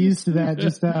had to get used to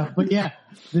that. But yeah,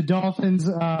 the dolphins.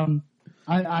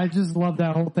 I just love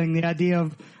that whole thing. The idea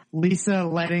of Lisa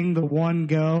letting the one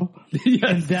go,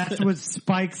 and that's what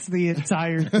spikes the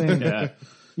entire thing. Yeah.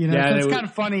 So it's kind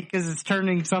of funny because it's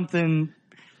turning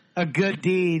a good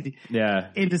deed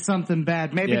into something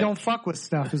bad. Maybe don't fuck with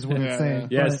stuff is what it's saying.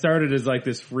 Yeah, it started as like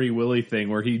this Free Willy thing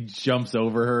where he jumps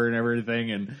over her and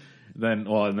everything, and then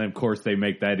of course they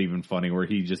make that even funny where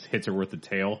he just hits her with the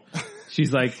tail.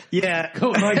 She's like,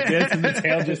 going like this, and the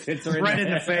tail just hits her right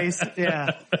in the face.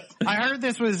 Yeah, I heard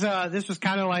this was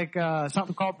kind of like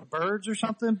something called The Birds or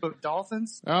something, but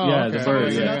dolphins. Oh, yeah, okay. The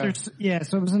Birds.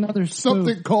 So it was another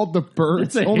something called The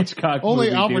Birds. It's a Hitchcock only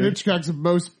movie, Alfred dude. Hitchcock's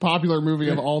most popular movie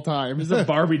of all time. There's a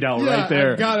Barbie doll right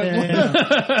there. I got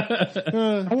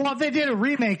it. Well, they did a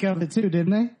remake of it too,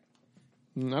 didn't they?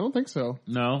 I don't think so.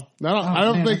 No, I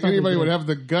don't think anybody would have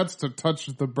the guts to touch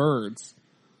The Birds.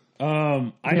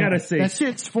 I gotta say that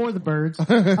shit's for the birds.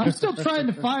 I'm still trying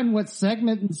to find what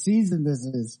segment and season this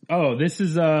is. Oh, this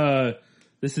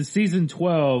is season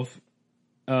 12.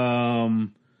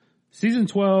 Season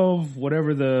 12,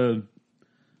 whatever the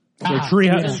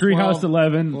Treehouse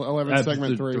 11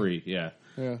 segment 3. Yeah.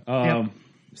 Yeah.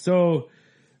 So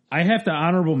I have to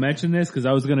honorable mention this because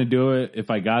I was going to do it if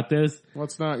I got this.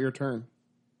 What's not your turn?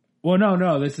 Well,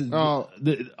 no. This is Oh.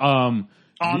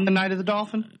 On the Night of the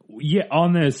Dolphin? Yeah,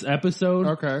 on this episode.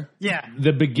 Okay. Yeah.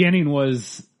 The beginning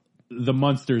was the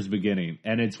Munsters beginning,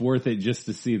 and it's worth it just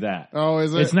to see that. Oh,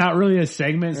 is it? It's not really a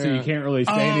segment, so Yeah. you can't really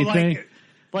say anything.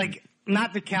 Like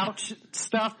not the couch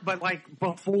stuff, but like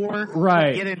before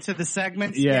Right. we get into the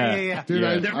segments. Yeah. Yeah. Dude,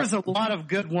 Yeah. There was a lot of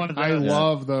good ones. I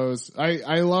love those.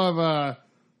 I love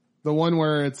the one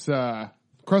where it's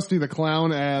Krusty the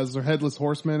Clown as a headless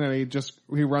horseman, and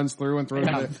he runs through and throws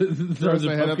Throws the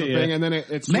a head up the pumpkin, thing, yeah. and then it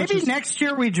Maybe switches next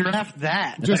year we draft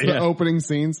that. just the Yeah. opening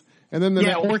scenes, and then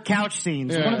or couch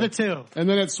scenes. Yeah. One of the two. and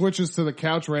then it switches to the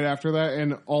couch right after that,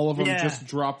 and all of them Yeah. just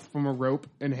drop from a rope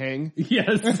and hang.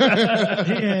 Yes.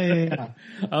 Yeah.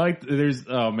 I like,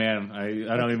 oh man,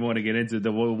 I don't even want to get into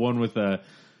the one with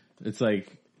it's like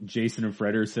Jason and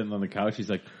Fred are sitting on the couch. He's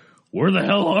like, where the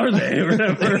hell are they? Or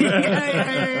whatever.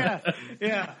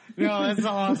 Yeah. No, that's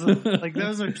awesome. Like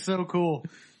those are so cool.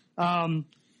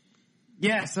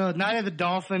 Yeah. So Night of the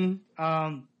Dolphin.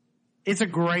 It's a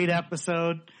great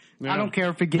episode. Yeah. I don't care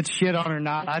if it gets shit on or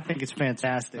not. I think it's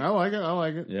fantastic. I like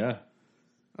it. Yeah.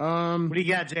 What do you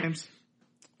got, James?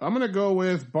 I'm gonna go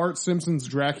with Bart Simpson's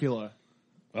Dracula.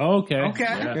 Okay. Okay.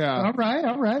 Yeah. All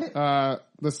right.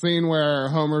 The scene where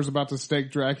Homer's about to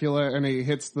stake Dracula and he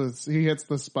hits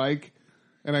the spike,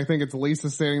 and I think it's Lisa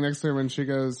standing next to him, and she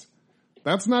goes,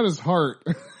 "That's not his heart."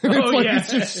 And it's like yeah.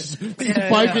 it's just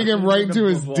spiking him right into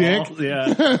his dick.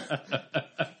 Yeah.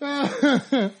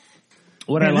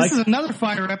 What I Man, like. this is another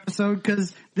fire episode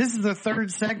because this is the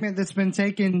third segment that's been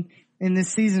taken in this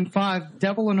season 5.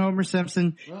 Devil and Homer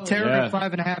Simpson, Terror yeah. at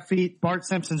 5.5 feet, Bart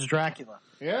Simpson's Dracula.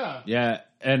 Yeah. Yeah,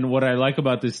 and what I like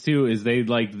about this too is they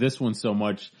liked this one so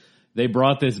much, they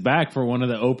brought this back for one of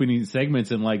the opening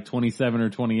segments in like 27 or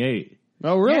 28.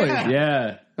 Oh, really? Yeah.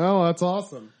 Yeah. Oh, that's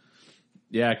awesome.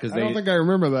 Yeah, because I don't think I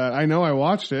remember that. I know I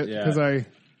watched it Yeah. because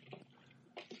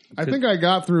I think I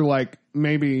got through like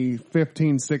maybe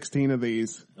 15, 16 of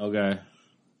these. Okay.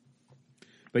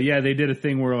 But yeah, they did a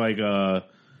thing where like,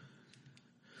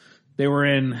 they were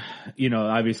in,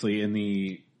 obviously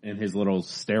in his little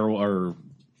stairwell or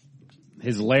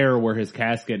his lair where his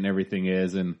casket and everything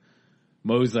is, and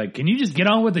Moe's like, "Can you just get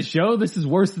on with the show? This is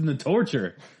worse than the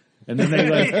torture." And then they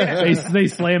like they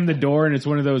slam the door, and it's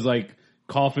one of those like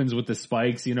coffins with the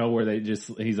spikes, where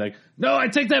he's like, "No, I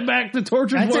take that back. The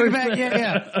torture." I take it back,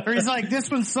 yeah. Or he's like, "This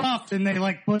one's soft," and they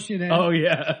like push it in. Oh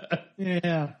yeah.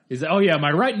 Yeah. He's like, "Oh yeah, my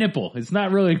right nipple. It's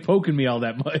not really poking me all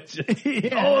that much."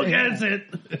 Oh, that's it.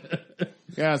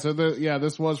 Yeah, so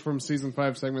this was from season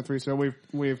 5, segment 3. So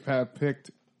we've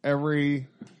picked every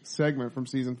segment from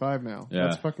season 5 now. Yeah.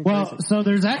 That's fucking Well, crazy. so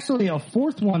there's actually a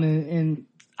fourth one, and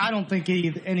I don't think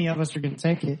any of us are going to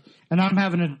take it. And I'm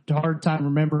having a hard time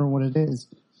remembering what it is.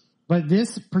 But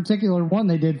this particular one,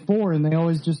 they did 4, and they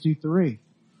always just do 3.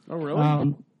 Oh,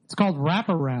 really? It's called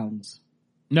Wraparounds.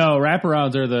 No,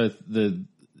 wraparounds are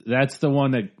that's the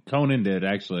one that Conan did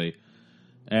actually,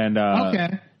 and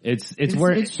Okay. it's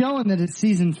where It's showing that it's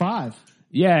season 5.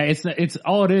 yeah, it's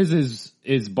all it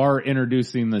is Bart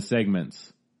introducing the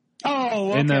segments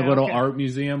Oh, okay, in the little okay. art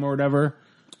museum or whatever.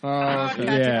 I gotcha,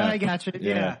 Yeah. I gotcha.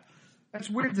 Yeah. Yeah. That's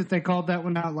weird that they called that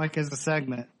one out like as a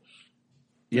segment.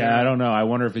 Yeah, I don't know. I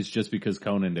wonder if it's just because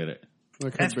Conan did it.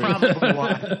 That could That's be. probably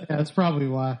why. Yeah, that's probably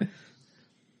why.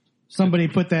 Somebody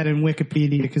put that in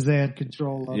Wikipedia because they had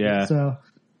control of Yeah. it. So,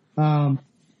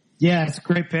 yeah, it's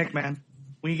Great pick, man.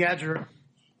 We got Drew.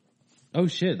 Oh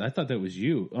shit! I thought that was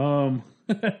you.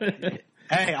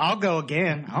 Hey, I'll go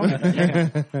again. I'll go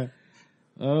again.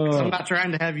 I'm not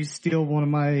trying to have you steal one of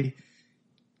my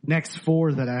next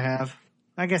 4 that I have.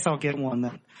 I guess I'll get one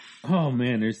then. Oh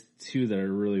man, there's 2 that I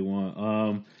really want.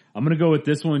 I'm gonna go with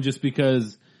this one just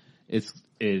because it's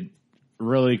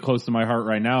really close to my heart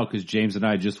right now because James and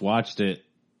I just watched it,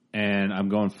 and I'm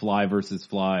going Fly versus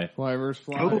Fly. Fly versus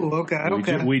Fly. Oh,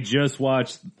 okay. We just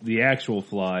watched the actual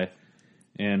Fly,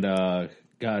 and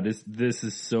God, this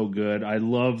is so good. I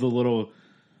love the little,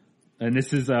 and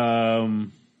this is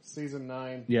Season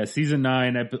 9. yeah, season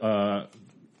 9,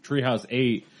 Treehouse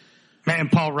 8. Man,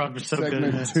 Paul Rudd was so good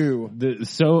in Segment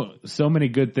this. 2. So many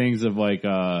good things of like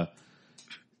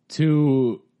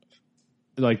two,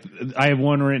 like I have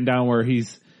one written down where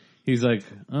he's like,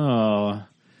 oh,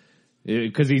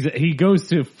 because he goes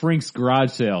to Frank's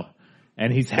garage sale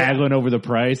and he's haggling over the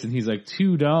price and he's like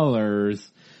 $2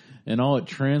 and all it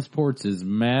transports is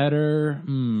matter.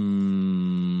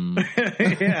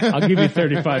 I'll give you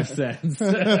 35 cents.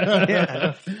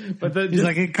 Yeah. But then He's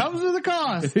like, it comes with a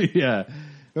cost. yeah.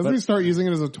 Doesn't he start using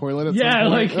it as a toilet at Yeah,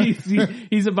 some like point?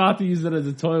 he's about to use it as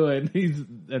a toilet,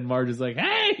 and Marge is like,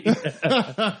 "Hey,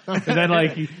 right? And then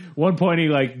like one point he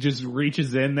like just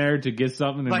reaches in there to get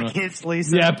something and Like hits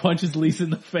Lisa. yeah, punches Lisa in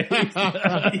the face.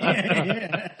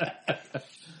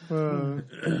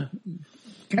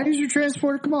 Can I use your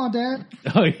transporter? Come on, Dad.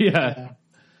 Oh yeah.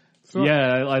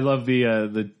 Yeah, I love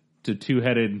the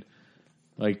two-headed,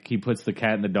 like he puts the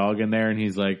cat and the dog in there and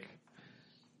he's like,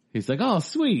 oh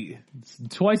sweet, it's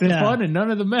twice the fun and none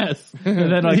of the mess.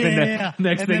 And then like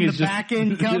next and thing then is the just back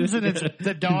end comes and it's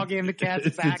the dog and the cat's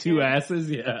it's back the two end. asses.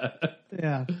 Yeah,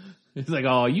 Yeah. it's like,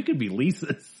 oh, you could be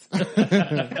Lisa's.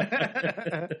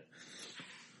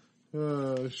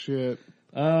 Oh shit.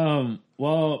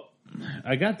 Well,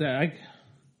 I got that.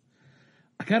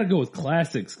 I got to go with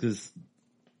classics because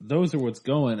those are what's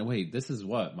going. Wait, this is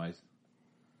what my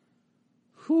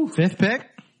Fifth pick?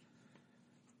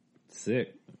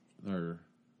 sick or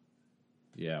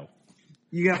yeah.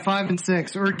 You got 5 and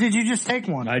 6. Or did you just take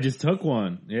one? I just took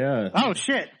one. Yeah. Oh,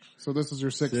 shit. So this is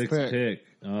your sixth Sixth pick. pick.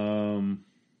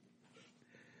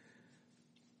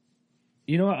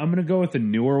 You know what? I'm going to go with the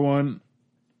newer one.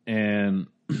 And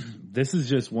this is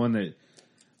just one that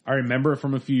I remember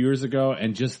from a few years ago.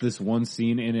 And just this one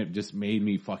scene in it just made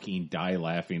me fucking die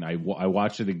laughing. I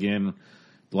watched it again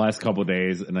the last couple of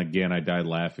days. And again, I died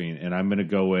laughing. And I'm going to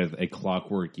go with A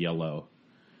Clockwork Yellow.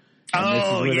 And this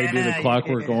is where they do the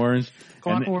Clockwork Orange.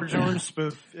 Clockwork Orange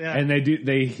spoof. Yeah. And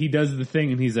he does the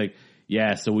thing and he's like,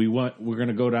 yeah, so we're going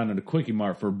to go down to the Quickie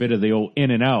Mart for a bit of the old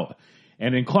In and Out.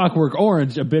 And in Clockwork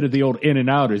Orange, a bit of the old In and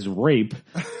Out is rape.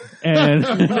 And,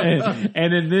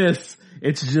 and in this,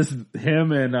 it's just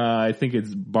him and, I think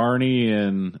it's Barney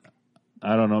and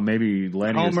I don't know, maybe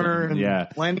Lenny Homer or something. and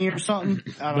Lenny or something.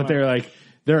 I don't know.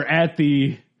 They're at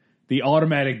the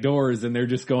automatic doors and they're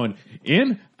just going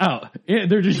in, out, in.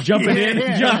 They're just jumping in,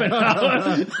 jumping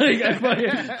out.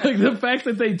 like the fact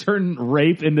that they turned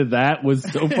rape into that was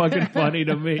so fucking funny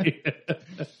to me.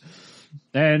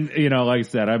 And like I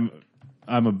said,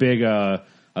 I'm a big, I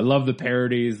love the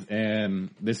parodies and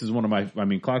this is one of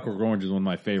Clockwork Orange is one of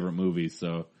my favorite movies.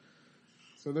 So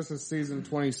this is season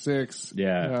 26.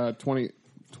 Yeah.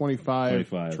 25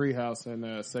 Treehouse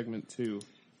and segment 2.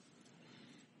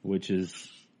 Which is,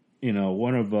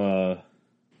 one of, like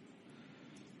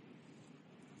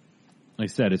I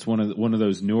said, it's one of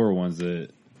those newer ones that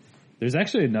there's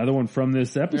actually another one from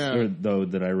this episode though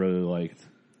that I really liked.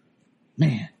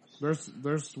 Man.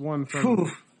 There's one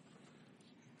from,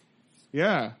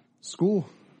 school.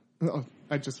 Oh,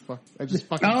 I just fucking.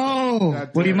 Oh,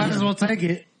 well, you might as well take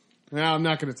it. No, I'm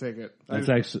not going to take it. That's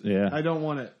actually, yeah. I don't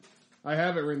want it. I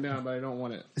have it written down, but I don't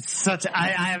want it. It's I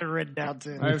have it written down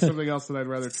too. I have something else that I'd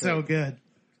rather take. So good.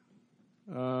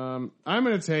 I'm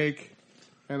going to take,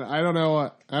 and I don't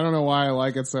know why I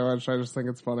like it so much. I just think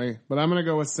it's funny, but I'm going to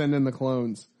go with Send in the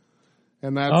Clones.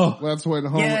 And that's what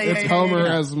Homer, Homer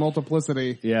as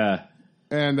multiplicity. Yeah.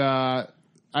 And, I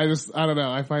don't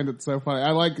know. I find it so funny.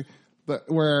 I like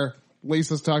where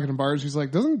Lisa's talking to Bart. She's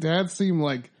like, doesn't Dad seem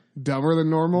like dumber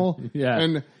than normal? Yeah.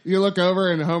 And you look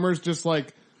over and Homer's just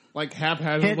like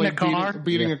haphazardly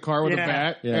beating a car with a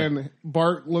bat. Yeah. And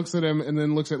Bart looks at him and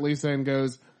then looks at Lisa and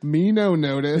goes, me no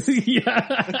notice. So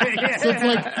it's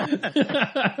like,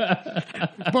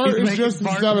 Bart is just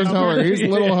as dumb as Homer. He's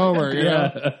little Homer, you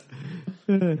know?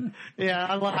 Yeah,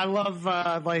 I love,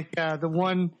 the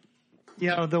one,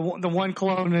 the one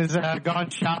clone has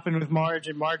gone shopping with Marge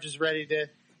and Marge is ready to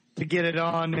get it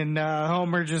on and,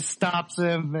 Homer just stops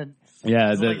him and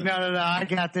he's like, no, I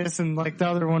got this. And like the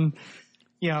other one,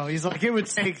 he's like, it would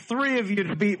take 3 of you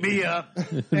to beat me up.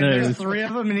 And there's 3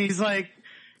 of them. And he's like,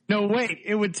 no, wait,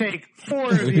 it would take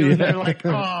 4 of you. And they're like,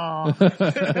 oh.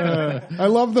 I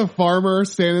love the farmer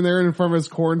standing there in front of his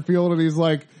cornfield and he's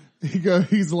like,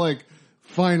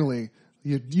 finally,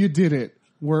 you did it.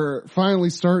 We're finally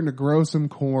starting to grow some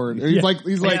corn. And he's like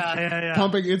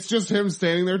pumping. It's just him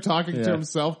standing there talking to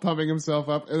himself, pumping himself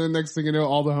up. And then next thing you know,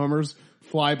 all the homers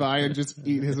fly by and just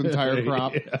eat his entire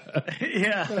crop.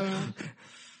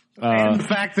 And the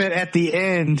fact that at the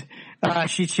end,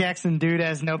 she checks and dude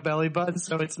has no belly button,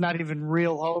 so it's not even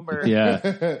real Homer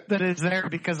that is there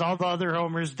because all the other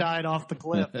Homers died off the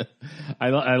cliff. I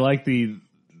like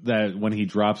that when he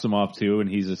drops him off too and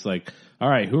he's just like, all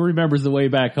right, who remembers the way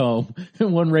back home?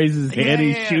 And one raises his hand,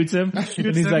 he shoots him, and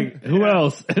he's like, who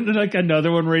else? And then like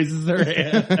another one raises their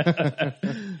hand.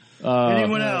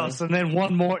 Anyone else? And then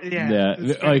one more. Yeah.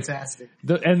 It's fantastic.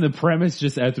 And the premise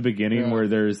just at the beginning where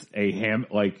there's a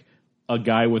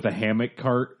guy with a hammock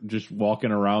cart just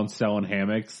walking around selling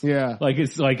hammocks. Yeah. Like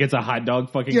it's a hot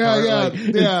dog fucking cart. Yeah.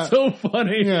 It's so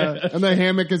funny. Yeah. And the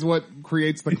hammock is what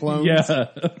creates the clones. Yeah.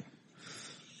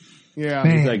 Yeah.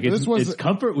 He's like, it's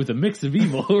comfort with a mix of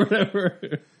evil or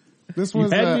whatever. This You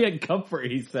was had me at comfort,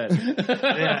 he said.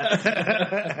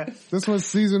 this was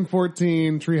season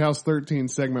 14, Treehouse 13,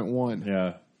 segment 1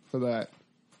 Yeah. for that.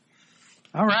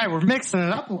 All right, we're mixing it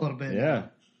up a little bit. Yeah.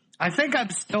 I think I'm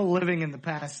still living in the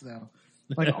past though.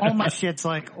 Like all my shit's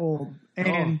like old,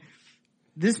 and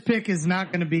this pick is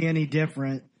not going to be any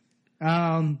different.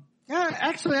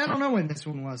 Actually, I don't know when this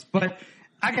one was, but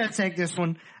I got to take this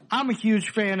one. I'm a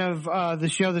huge fan of the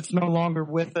show that's no longer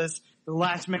with us, The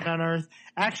Last Man on Earth.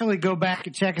 Actually, go back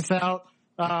and check us out.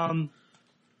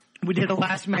 We did a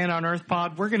Last Man on Earth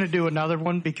pod. We're going to do another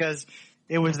one because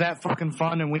it was that fucking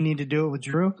fun, and we need to do it with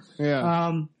Drew.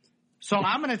 Yeah. So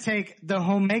I'm going to take the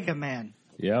Omega Man.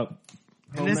 Yep.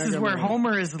 And this is where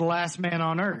Homer is the last man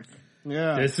on Earth.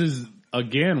 Yeah. This is,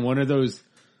 again, one of those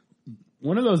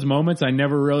moments I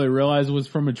never really realized was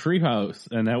from a Treehouse,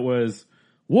 and that was,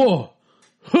 whoa,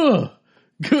 huh,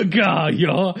 good God,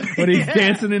 y'all. When he's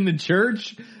dancing in the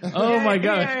church. Oh my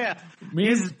God. Yeah.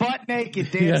 He's butt naked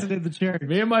dancing in the church.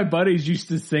 Me and my buddies used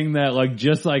to sing that like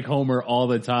just like Homer all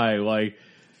the time. Like,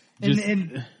 just,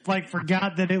 and like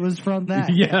forgot that it was from that.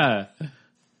 yeah.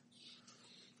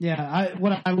 Yeah.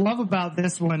 What I love about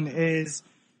this one is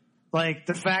like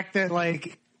the fact that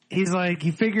like, he's like, he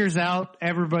figures out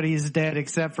everybody's dead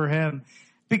except for him.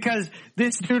 Because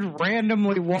this dude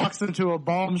randomly walks into a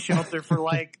bomb shelter for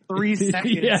like 3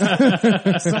 seconds.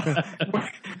 Yeah.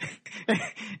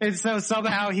 And so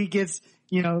somehow he gets,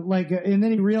 like, and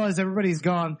then he realizes everybody's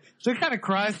gone. So he kind of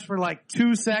cries for like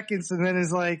 2 seconds and then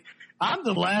is like, I'm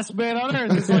the last man on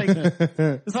earth.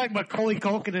 It's like Macaulay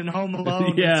Culkin in Home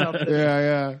Alone or something.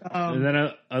 Yeah. And then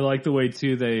I like the way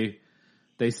too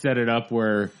they set it up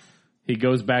where he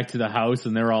goes back to the house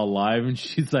and they're all alive and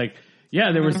she's like,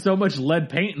 yeah, there was so much lead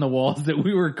paint in the walls that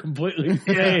we were completely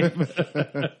safe.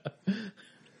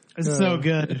 It's so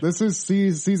good. This is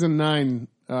season 9,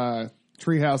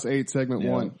 Treehouse 8, segment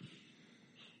 1.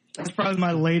 That's probably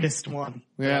my latest one.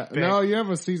 Yeah. No, you have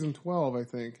a season 12, I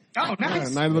think. Oh,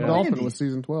 nice. Yeah, Night of the Dolphin was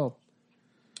season 12.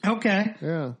 Okay.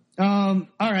 Yeah. All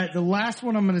right. The last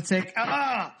one I'm going to take.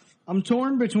 I'm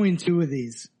torn between two of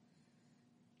these,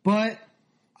 but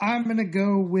I'm going to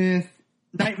go with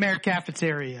Nightmare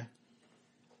Cafeteria.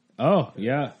 Oh,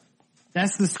 yeah.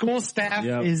 That's the school staff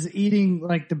is eating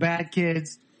like the bad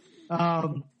kids.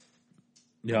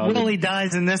 Willie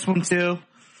dies in this one too.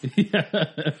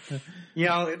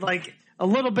 Yeah. Like a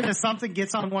little bit of something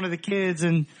gets on one of the kids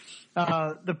and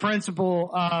the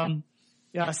principal,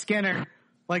 Skinner,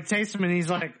 like tastes him and he's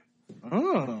like,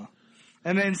 oh.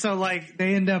 And then so like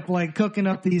they end up like cooking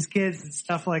up these kids and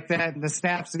stuff like that and the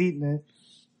staff's eating it.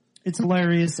 It's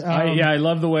hilarious. I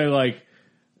love the way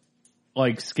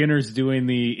like Skinner's doing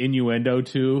the innuendo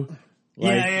too.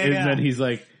 Like, and then he's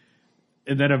like,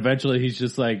 and then eventually he's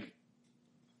just like,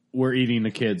 we're eating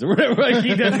the kids or whatever. Like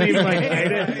he doesn't even like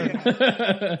hate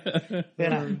it.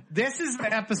 Yeah. This is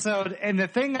the episode, and the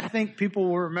thing I think people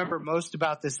will remember most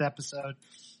about this episode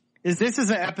is this is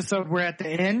an episode where at the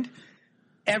end,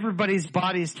 everybody's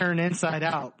bodies turn inside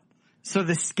out. So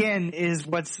the skin is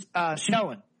what's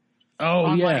showing. Oh,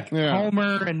 on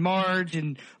Homer and Marge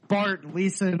and Bart and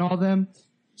Lisa and all them.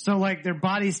 So like their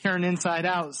bodies turn inside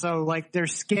out. So like their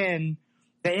skin,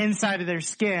 the inside of their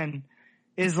skin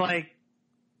is like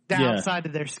the outside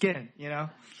of their skin, you know?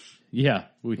 Yeah.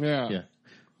 Yeah.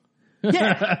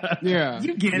 Yeah.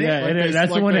 You get it. Yeah, and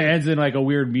that's the one that ends in like a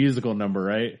weird musical number,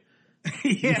 right?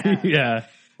 Yeah. Yeah.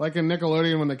 Like in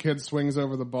Nickelodeon when the kid swings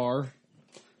over the bar,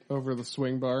 over the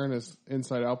swing bar and is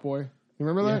Inside Out Boy. You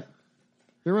remember that?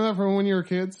 You remember that from when you were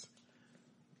kids?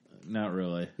 Not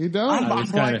really. You don't? I'm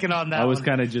blanking on that. I was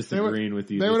kind of just agreeing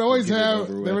with you. They would always have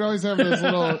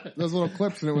those little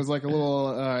clips, and it was like a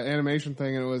little animation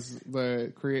thing, and it was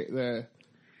the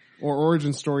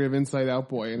origin story of Inside Out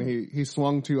Boy, and he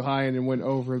swung too high and then went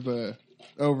over the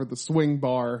swing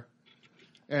bar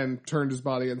and turned his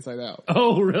body inside out.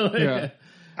 Oh, really? Yeah.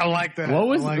 I like that. What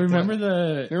was? You You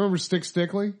remember Stick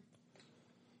Stickly?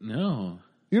 No.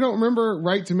 You don't remember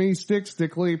Write to Me, Stick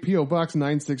Stickly, P.O. Box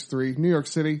 963, New York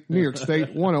City, New York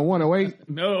State, 10108?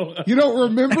 No. You don't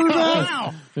remember that?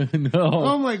 Wow. No.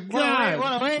 Oh my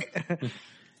God. Wait.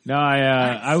 No,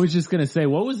 I was just gonna say,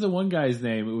 what was the one guy's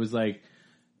name? It was like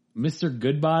Mr.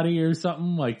 Goodbody or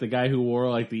something, like the guy who wore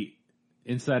like the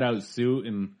inside out suit,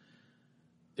 and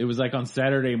it was like on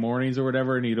Saturday mornings or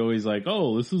whatever, and he'd always like,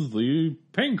 oh, this is the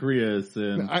pancreas,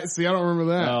 and I don't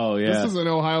remember that. Oh, yeah. This is an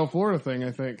Ohio, Florida thing,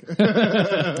 I think.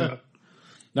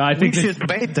 no, I think we should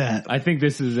debate that. I think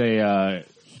this is a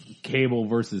cable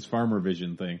versus Farmer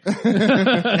Vision thing.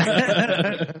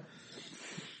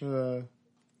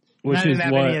 Which I didn't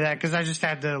have any of that because I just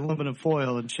had the aluminum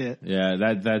foil and shit.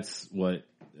 Yeah, that's what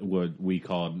what we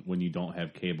call when you don't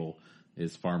have cable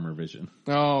is Farmer Vision.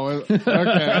 Oh, okay.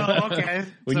 Oh, okay.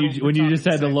 When So you we're just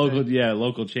talking had the same local thing.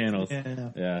 local channels.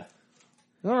 Yeah.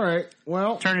 All right.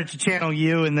 Well, Turn it to channel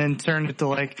U and then turn it to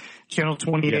like channel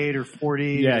 28 or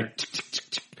 40. Yeah.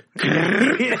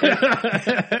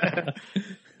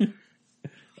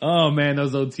 Oh man,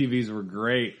 those old TVs were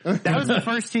great. That was the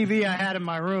first TV I had in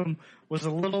my room, was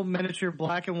a little miniature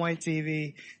black and white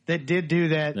TV that did do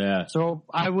that. Yeah. So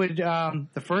I would,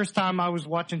 the first time I was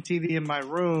watching TV in my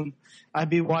room, I'd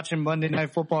be watching Monday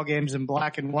Night Football games in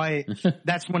black and white.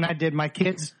 That's when I did. My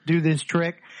kids do this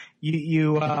trick.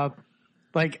 I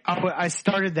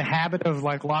started the habit of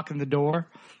like locking the door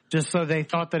just so they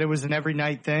thought that it was an every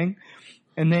night thing.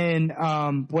 And then,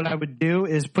 what I would do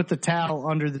is put the towel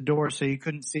under the door so you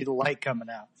couldn't see the light coming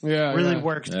out. Yeah, Really yeah.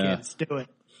 works, Yeah. kids. Do it.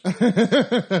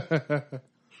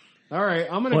 all right.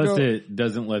 I'm gonna Plus, go. it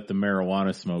doesn't let the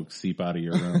marijuana smoke seep out of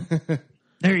your room.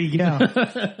 There you go.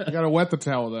 You gotta wet the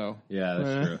towel though. Yeah,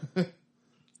 that's true.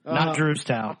 Not Drew's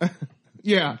towel.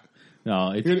 Yeah.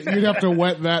 No, it's You'd have to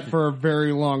wet that for a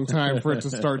very long time for it to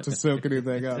start to soak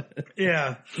anything up.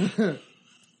 Yeah.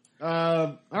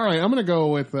 All right, I'm going to go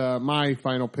with my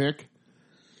final pick.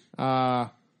 And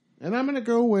I'm going to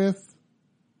go with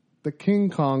the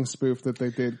King Kong spoof that they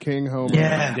did, King Homer.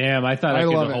 Yeah. damn. I thought I I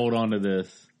love could it. hold on to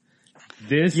this.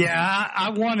 This, Yeah,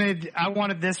 I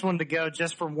wanted this one to go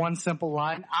just for one simple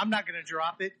line. I'm not going to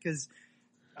drop it because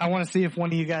I want to see if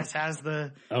one of you guys has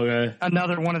okay.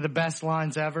 another one of the best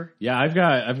lines ever. Yeah, I've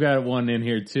got one in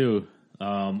here too.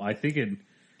 I think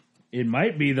it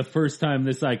might be the first time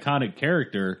this iconic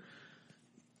character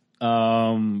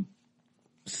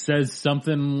says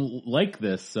something like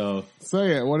this. So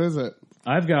Say it. What is it?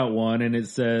 I've got one, and it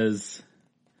says,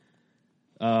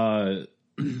 what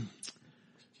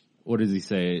does he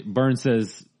say? Burns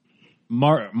says,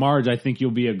 Marge, I think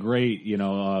you'll be a great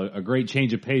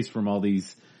change of pace from all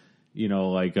these,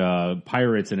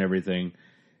 pirates and everything.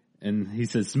 And he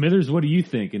says, Smithers, what do you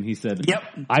think? And he said, Yep.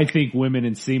 I think women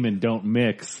and semen don't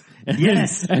mix. And,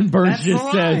 Yes. and Burns That's just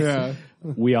the says, Yeah.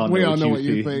 we all know what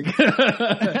you think.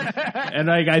 And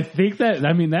I think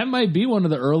that might be one of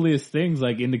the earliest things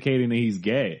indicating that he's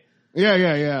gay.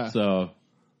 Yeah. So,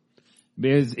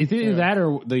 because it's either that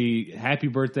or the Happy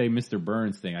Birthday, Mr.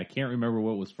 Burns thing. I can't remember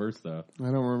what was first though. I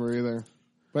don't remember either.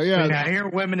 But yeah. I hear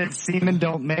women and semen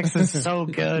don't mix is so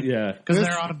good. Yeah. Because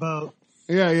they're on a boat.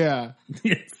 Yeah.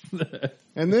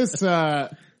 And this,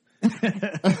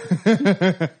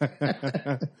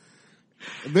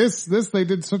 this they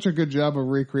did such a good job of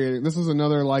recreating. This is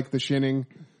another like The Shining,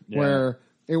 where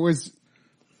it was,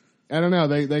 I don't know,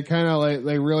 they kind of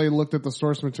they really looked at the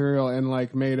source material and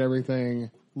made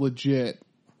everything legit.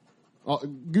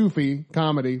 Goofy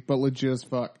comedy, but legit as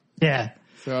fuck. Yeah.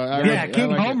 So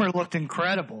King I like Homer looked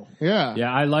incredible. it. Yeah.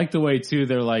 Yeah, I like the way too.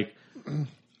 They're like,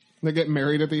 They get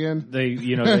married at the end.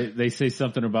 they say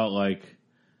something about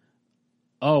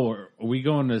oh, are we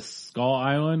going to Skull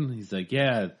Island? He's like,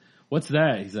 yeah. What's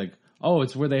that? He's like, oh,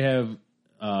 it's where they have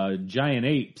giant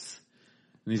apes.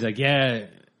 And he's like, yeah,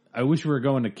 I wish we were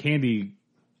going to Candy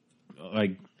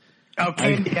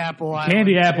Apple Island.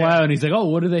 Candy Apple Island. He's like, oh,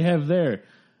 what do they have there?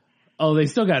 Oh, they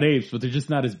still got apes, but they're just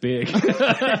not as big. Just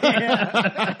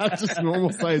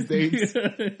normal sized apes.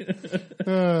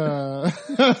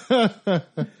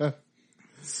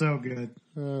 So good.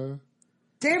 Damn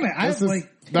it!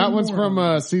 That one's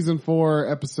from season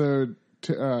 4, episode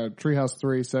Treehouse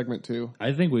 3, segment 2.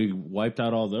 I think we wiped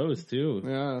out all those too.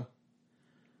 Yeah.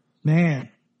 Man,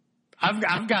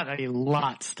 I've got a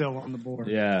lot still on the board.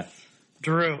 Yeah.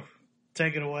 Drew,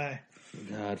 take it away.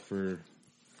 God,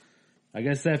 I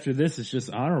guess after this, it's just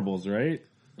honorables, right?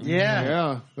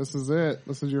 Yeah. This is it.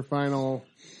 This is your the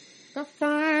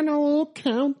final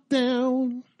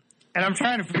countdown. And I'm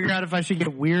trying to figure out if I should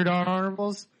get weird on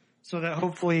honorables so that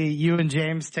hopefully you and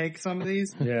James take some of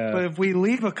these. Yeah. But if we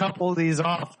leave a couple of these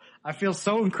off, I feel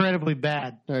so incredibly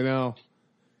bad. I know.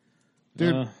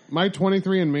 Dude, my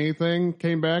 23andMe thing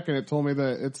came back and it told me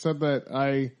that it said that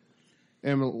I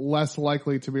am less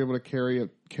likely to be able to carry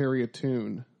a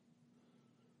tune.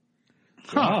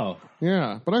 Wow.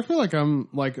 Yeah, but I feel like I'm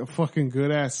a fucking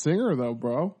good ass singer though,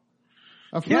 bro.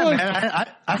 I feel Yeah, like, man.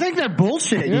 I think they're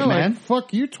bullshit, yeah, man.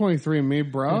 fuck you,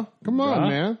 23andMe, bro. Come on, Bruh.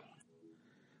 man.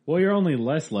 Well, you're only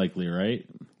less likely, right?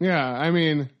 Yeah, I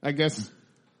mean, I guess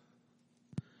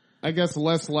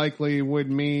less likely would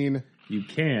mean You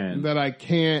can. that I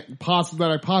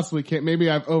possibly can't. Maybe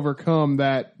I've overcome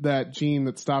that gene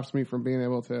that stops me from being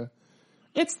able to.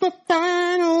 It's the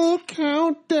final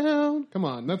countdown. Come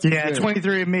on, that's Yeah, it.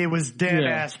 23andMe was dead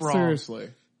ass wrong. Seriously,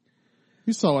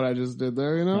 you saw what I just did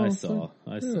there, you know? I It's saw.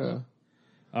 like, I saw.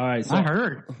 All right, so I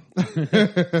heard.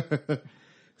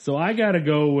 So I got to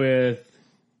go with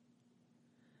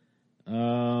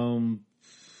oh,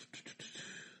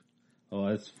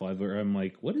 that's fly. I'm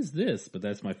like, what is this? But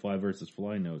that's my fly versus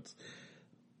fly notes.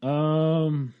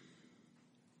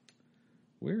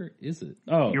 Where is it?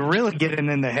 Oh, You're really getting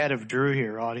in the head of Drew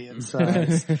here, audience.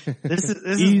 This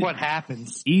is what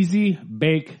happens. Easy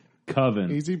Bake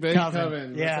Coven. Easy Bake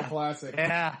Coven. Yeah. That's a classic.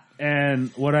 Yeah. And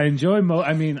what I enjoy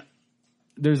I mean,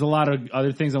 there's a lot of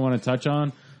other things I want to touch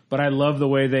on, but I love the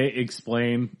way they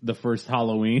explain the first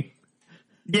Halloween.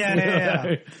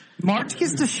 Yeah. Marge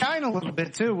gets to shine a little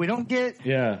bit too. We don't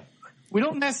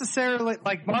necessarily,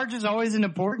 like, Marge is always an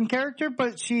important character,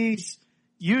 but she's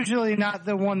usually not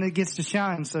the one that gets to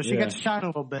shine, so she got to shine a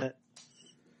little bit.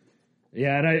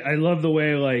 Yeah, and I love the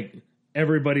way, like,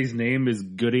 everybody's name is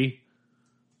Goody.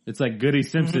 It's like Goody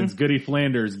Simpsons, Goody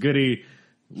Flanders, Goody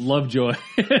Lovejoy.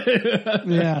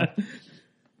 Yeah.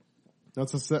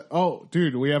 That's a set. Oh,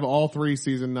 dude, we have all 3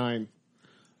 season 9.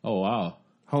 Oh, wow.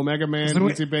 Omega Man, So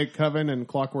Easy Bake Coven, and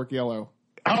Clockwork Yellow.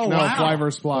 Oh, No, wow. Fly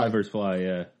vs. Fly. Fly versus Fly,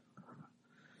 yeah.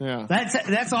 Yeah.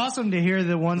 That's awesome to hear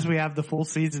the ones we have the full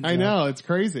season. I know, it's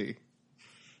crazy.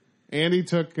 Andy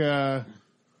took Omega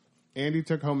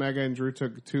and Drew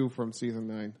took 2 from season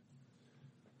 9.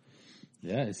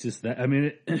 Yeah, it's just that. I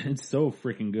mean, it's so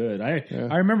freaking good. I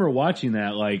remember watching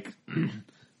that, like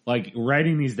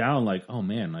writing these down, like, oh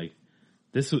man, like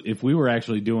this. If we were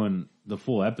actually doing the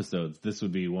full episodes, this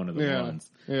would be one of the ones.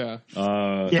 Yeah.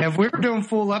 Yeah, if we were doing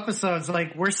full episodes,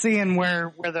 like, we're seeing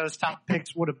where those top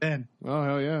picks would have been. Oh,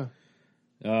 hell yeah.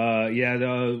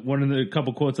 One of the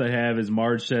couple quotes I have is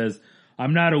Marge says,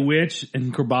 "I'm not a witch,"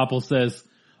 and Krabappel says,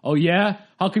 "Oh yeah?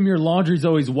 How come your laundry's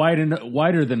always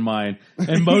whiter than mine?"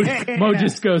 And Mo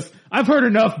just goes, "I've heard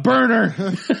enough, burner."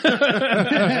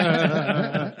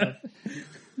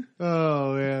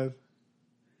 Oh, man.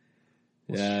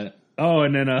 Yeah. Oh,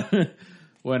 and then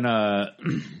when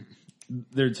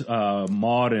there's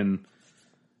Maud and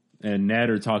Ned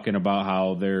are talking about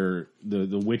how the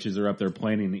witches are up there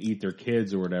planning to eat their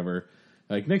kids or whatever.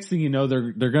 Like, next thing you know,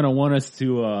 they're gonna want us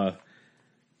to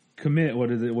commit. What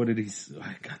is it? What did he?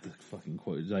 I got the fucking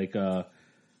quote. Like,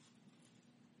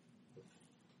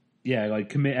 like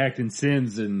commit acting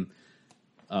sins and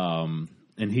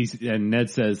Ned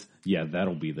says, "Yeah,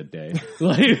 that'll be the day."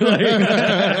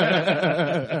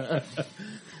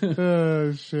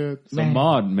 Oh, shit. So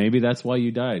Maud, maybe that's why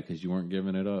you died, because you weren't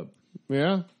giving it up.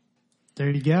 Yeah. There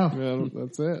you go. Yeah,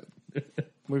 that's it.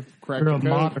 We've cracked You're the a code.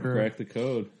 martyr. Crack the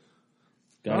code.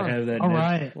 Gotta have that. All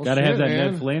right. Well, Gotta have shit, that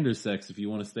man. Ned Flanders sex if you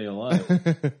want to stay alive.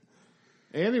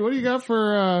 Andy, what do you got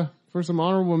for some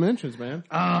honorable mentions, man?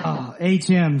 Oh,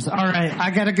 HMs. All right.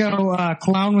 I got to go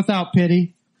Clown Without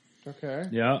Pity. Okay.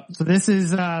 Yeah. So this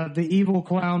is the evil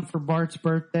clown for Bart's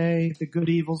birthday, the good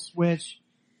evil switch,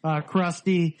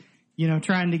 Krusty,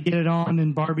 trying to get it on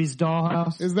in Barbie's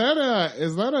dollhouse. Is that a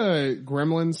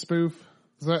Gremlin spoof?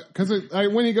 Is that because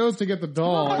when he goes to get the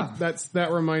doll,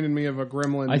 that reminded me of a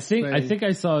Gremlin. I think thing.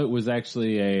 I saw it was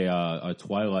actually a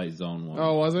Twilight Zone one.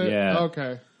 Oh, was it? Yeah.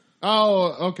 Okay.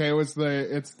 Oh, okay. It's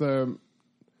the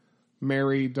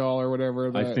Mary doll or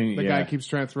whatever. I think, the guy keeps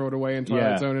trying to throw it away in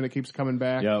Twilight Zone and it keeps coming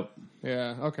back. Yep.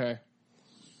 Yeah. Okay.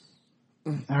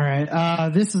 All right.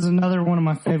 This is another one of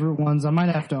my favorite ones. I might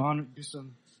have to do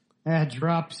some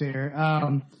drops here.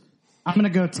 I'm going to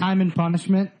go Time and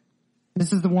Punishment.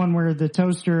 This is the one where the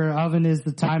toaster oven is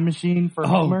the time machine for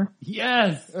Homer.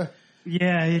 Yes.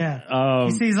 Yeah.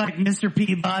 He sees like Mr.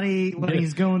 Peabody when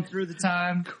he's going through the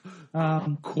time.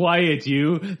 Quiet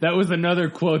you. That was another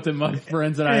quote that my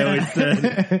friends and I always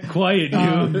said. Quiet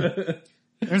you.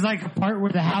 There's like a part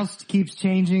where the house keeps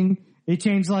changing. They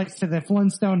change like to the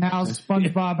Flintstone house,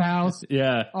 SpongeBob house.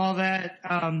 Yeah. All that.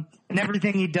 And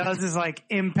everything he does is like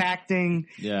impacting,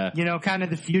 kind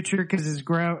of the future because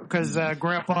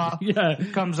grandpa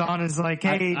comes on and is like,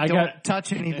 hey, don't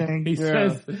touch anything. He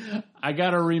says, I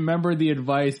gotta remember the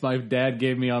advice my dad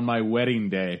gave me on my wedding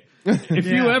day. If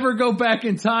you ever go back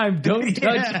in time, don't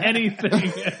touch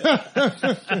anything.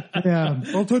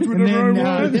 I'll touch whatever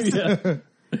I want.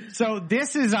 So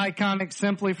this is iconic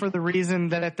simply for the reason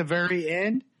that at the very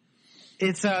end,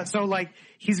 it's so like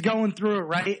he's going through it,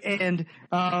 right? And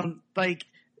like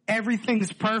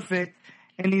everything's perfect,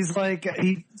 and he's like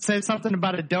he says something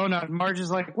about a donut. And Marge is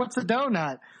like, "What's a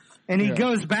donut?" And he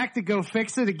goes back to go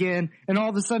fix it again, and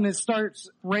all of a sudden it starts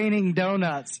raining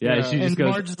donuts. Yeah, she just and goes,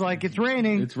 Marge is like, "It's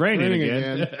raining." It's raining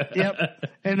again. Yep.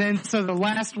 And then so the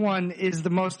last one is the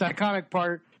most iconic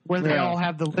part, where they all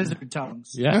have the lizard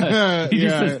tongues. Yeah. He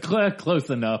just says, close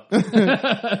enough.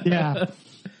 Yeah.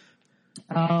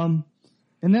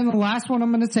 And then the last one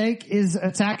I'm going to take is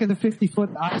Attack of the 50-Foot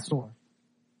Eyesore.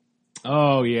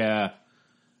 Oh, yeah.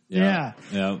 Yeah.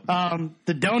 Yeah.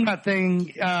 The donut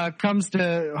thing comes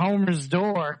to Homer's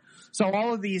door. So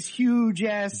all of these huge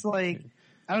ass, like,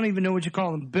 I don't even know what you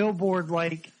call them, billboard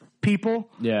like people,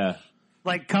 Yeah.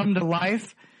 like come to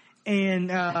life. And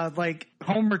like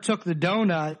Homer took the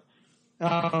donut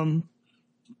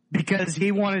because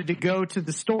he wanted to go to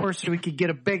the store so he could get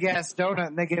a big ass donut,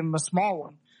 and they gave him a small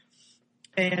one.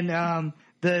 And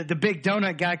the big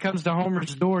donut guy comes to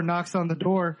Homer's door, knocks on the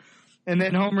door, and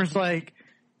then Homer's like,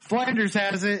 Flanders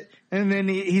has it, and then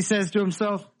he says to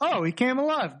himself, "Oh, he came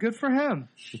alive. Good for him."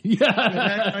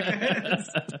 Yeah.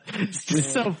 It's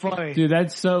just so funny. Dude,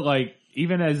 that's so, like,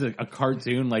 even as a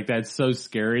cartoon, like, that's so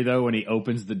scary, though, when he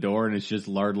opens the door and it's just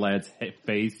Lard Lad's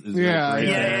face. Is Yeah, like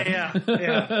right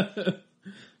there.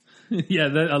 Yeah. Yeah,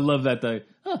 I love that, though.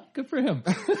 Oh, good for him.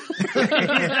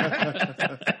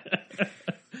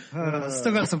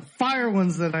 Still got some fire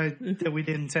ones that we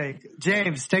didn't take.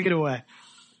 James, take it away.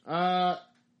 I'm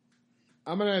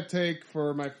going to take,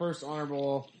 for my first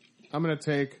honorable,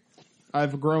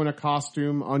 I've grown a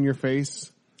costume on your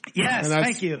face. Yes, And that's,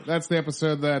 thank you. That's the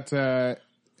episode that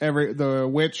the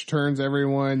witch turns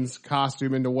everyone's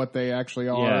costume into what they actually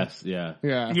are. Yes, yeah.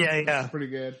 Yeah. Yeah. Pretty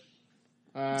good.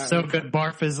 So good.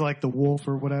 Barf is like the wolf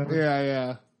or whatever.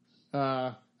 Yeah.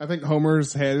 I think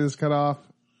Homer's head is cut off.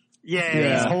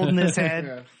 Yeah, he's holding his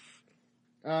head.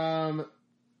 Yeah.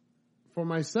 For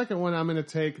my second one, I'm going to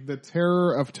take The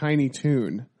Terror of Tiny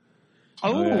Toon.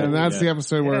 Oh, And that's the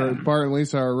episode where Yeah. Bart and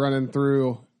Lisa are running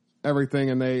through everything,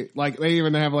 and they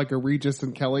even have like a Regis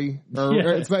and Kelly, or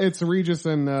Yeah. it's Regis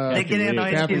and they get in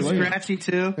Ice Kathy and Lee. Scratchy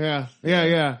too. Yeah.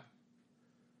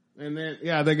 And then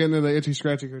they get into the Itchy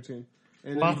Scratchy cartoon.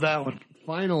 And Love that one.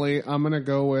 Finally, I'm gonna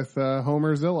go with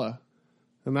Homerzilla,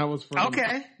 and that was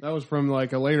from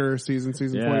like a later season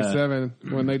Yeah. 47,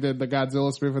 when they did the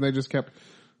Godzilla spoof, and they just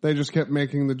kept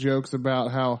making the jokes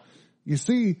about how you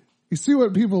see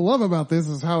what people love about this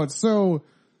is how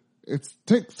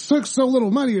took so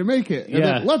little money to make it. And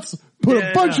Yeah. then let's put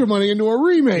a bunch of money into a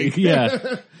remake.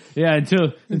 Yeah. Yeah,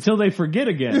 until they forget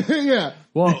again. Yeah.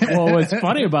 Well, what's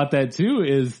funny about that too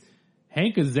is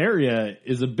Hank Azaria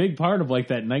is a big part of like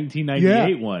that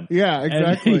 1998 one. Yeah,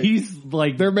 exactly. And he's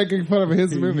like, They're making fun of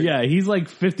his movie. yeah, he's like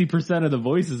 50% of the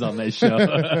voices on that show.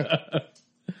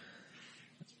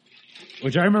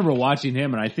 Which I remember watching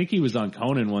him, and I think he was on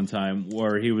Conan one time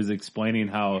where he was explaining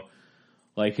how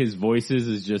like his voices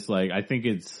is just like, I think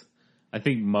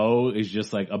Mo is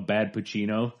just like a bad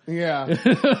Pacino. Yeah.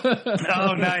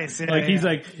 Oh, nice. Yeah, He's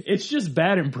like, it's just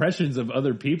bad impressions of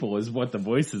other people is what the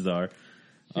voices are.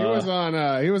 He was on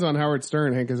Howard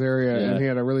Stern, Hank Azaria, Yeah. and he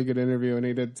had a really good interview, and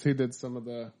he did some of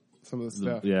the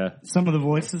stuff. Yeah. Some of the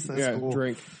voices. That's cool.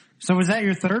 Drink. So was that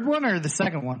your third one or the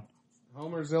second one?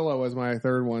 Homerzilla was my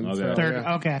third one. Okay. So, Third.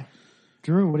 yeah. Okay.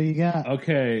 Drew, what do you got?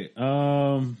 Okay.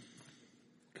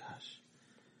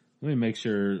 Let me make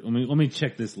sure. Let me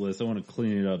check this list. I want to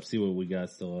clean it up, see what we got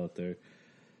still out there.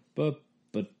 All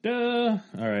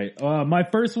right. My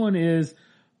first one is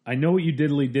I Know What You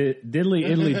Diddly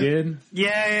Idly Did.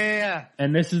 Yeah.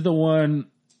 And this is the one,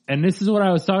 and this is what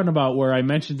I was talking about where I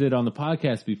mentioned it on the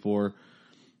podcast before.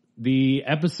 The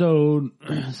episode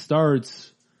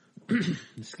starts,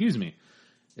 excuse me,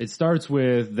 it starts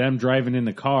with them driving in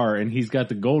the car and he's got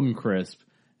the Golden Crisp.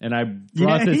 And I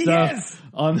brought this up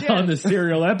on the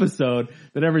serial episode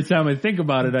that every time I think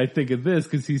about it, I think of this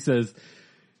because he says,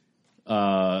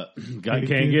 God can't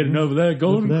get enough of that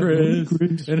Golden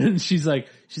Crisp. And then she's like,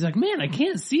 man, I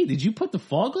can't see. Did you put the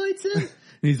fog lights in?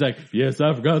 And he's like, yes,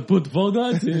 I forgot to put the fog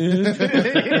lights in.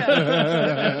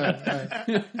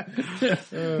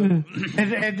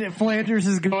 And Flanders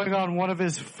is going on one of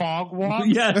his fog walks.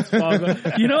 Yes, fog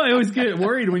walk. You know, I always get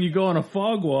worried when you go on a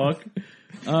fog walk.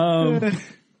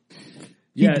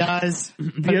 He does.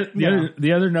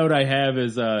 The other note I have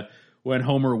is when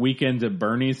Homer weekends at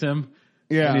Bernie's him.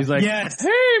 Yeah. And he's like, Yes.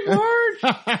 hey, Marge,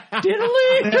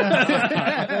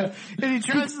 diddly. And he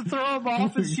tries to throw him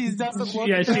off and she doesn't look.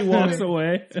 Yeah, she walks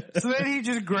away. So then he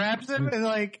just grabs him and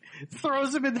like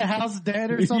throws him in the house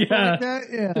dead or something Yeah. like that.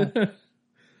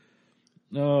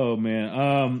 Yeah. Oh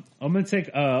man. I'm gonna take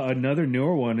another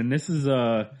newer one, and this is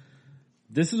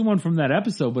one from that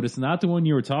episode, but it's not the one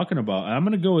you were talking about. I'm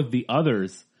gonna go with The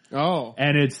Others. Oh.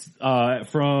 And it's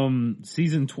from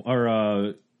season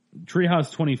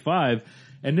Treehouse 25,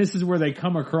 and this is where they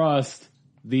come across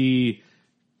the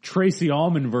Tracy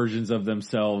Ullman versions of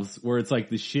themselves, where it's like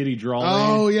the shitty drawing.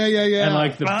 Oh, yeah. And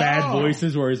like the bad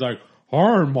voices where he's like,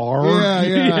 "Hi, Mark." Yeah.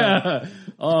 Yeah.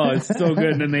 Oh, it's so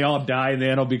good. And then they all die and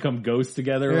they all become ghosts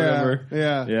together or whatever.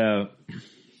 Yeah. Yeah.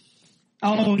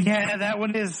 Oh yeah, that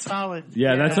one is solid.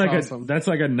 Yeah, that's like awesome. that's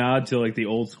like a nod to like the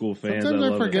old school fans. Sometimes I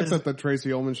love forget it. that the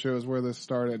Tracy Ullman Show is where this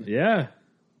started. Yeah.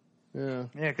 Yeah.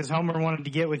 Yeah, because Homer wanted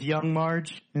to get with young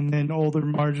Marge, and then older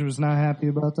Marge was not happy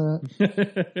about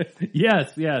that.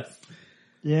 Yes.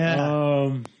 Yeah.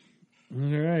 All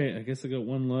right. I guess I got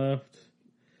one left.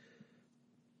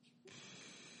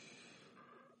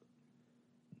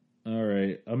 All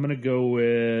right. I'm gonna go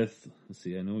with. Let's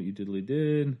see. I know what you diddly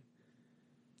did.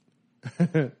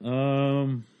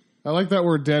 I like that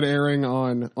we're dead airing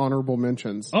on honorable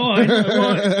mentions. Oh, I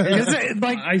know. Is it,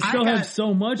 like, I still have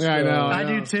so much. Yeah, I though. know. I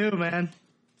do too, man.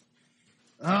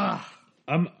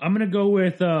 I'm gonna go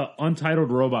with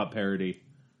Untitled Robot parody,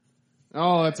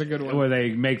 Oh, that's a good one. where they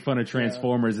make fun of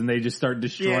Transformers and they just start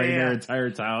destroying Yeah. their entire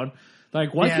town.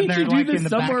 Like, why Yeah, can't they're, you do like, in this the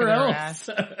back somewhere of their else?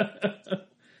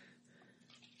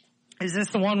 Is this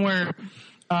the one where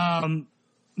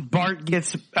Bart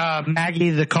gets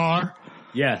Maggie the car?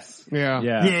 Yes. Yeah.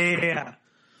 Yeah.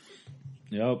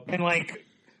 Yep. And like,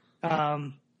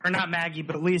 or not Maggie,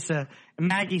 but Lisa. And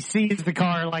Maggie sees the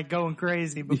car like going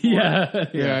crazy before Yeah.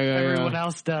 Yeah. everyone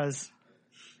else does.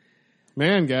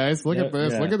 Man, guys, look Yeah, at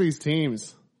this. yeah. Look at these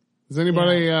teams. Does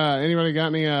anybody got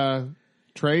any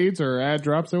trades or ad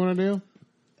drops they want to do?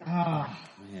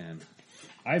 Man,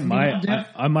 I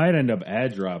might end up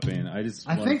ad dropping. I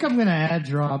think I'm gonna ad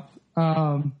drop.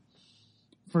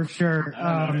 For sure.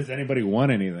 I don't know. Does anybody want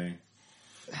anything?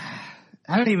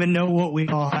 I don't even know what we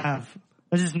all have.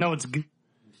 I just know it's good.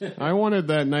 I wanted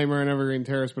that Nightmare on Evergreen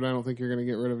Terrace, but I don't think you're going to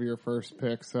get rid of your first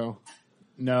pick. So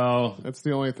No. that's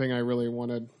the only thing I really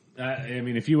wanted. I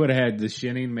mean, if you would have had the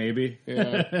Shinning, maybe.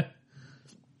 Yeah.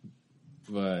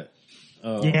 But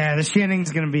Yeah, the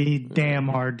Shinning's going to be damn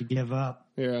hard to give up.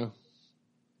 Yeah.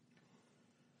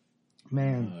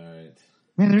 Man. all right.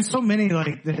 Man, there's so many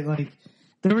like that. Like,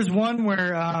 there was one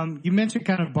where you mentioned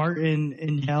kind of Bart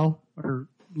in hell, or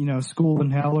school in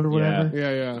hell or whatever.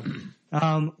 Yeah.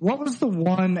 What was the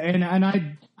one? And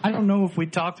I don't know if we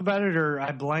talked about it or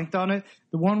I blanked on it.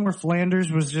 The one where Flanders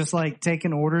was just like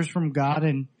taking orders from God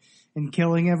and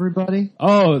killing everybody.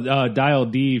 Oh, Dial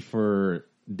D for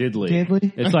Diddley.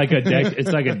 Diddley? It's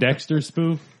like a Dexter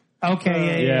spoof.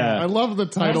 Okay, yeah. I love the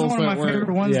That was titles one of my that were.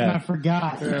 favorite ones, yeah. and I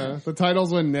forgot. Yeah, the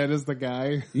titles when Ned is the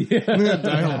guy. Yeah.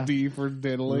 Dial D for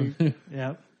Diddley.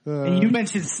 Yep. And you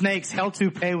mentioned snakes. Hell to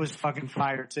Pay was fucking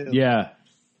fire too. Yeah.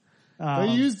 They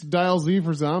used Dial Z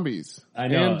for zombies. I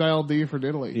know. And Dial D for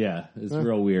Diddley. Yeah. It's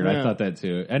real weird. Yeah. I thought that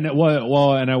too. And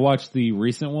and I watched the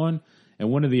recent one,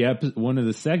 and one of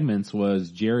the segments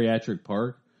was Geriatric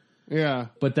Park. Yeah.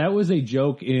 But that was a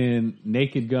joke in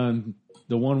Naked Gun.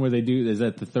 The one where they do, is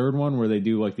that the third one where they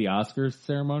do like the Oscars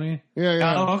ceremony?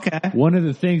 Yeah. Oh, okay. One of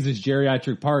the things is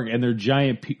Geriatric Park, and they're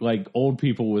giant, like old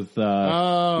people with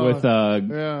Yeah. what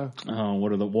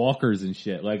are the walkers and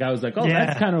shit. Like I was like,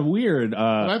 that's kind of weird. And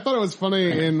I thought it was funny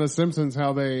in The Simpsons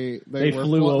how they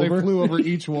flew over? They flew over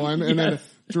each one, and then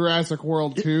Jurassic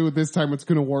World 2. This time it's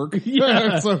going to work.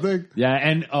 Yeah. So Yeah,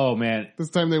 and oh man, this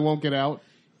time they won't get out.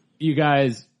 you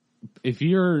guys, if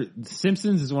you're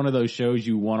Simpsons is one of those shows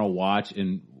you want to watch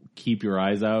and keep your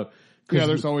eyes out. Yeah,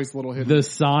 there's always little hidden. The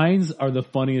signs are the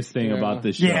funniest thing about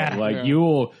this show. Yeah. Like you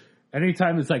will,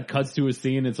 anytime it's like cuts to a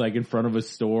scene, it's like in front of a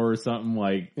store or something.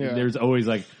 Like there's always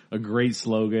like a great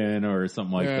slogan or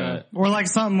something like that. Or like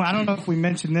something, I don't know if we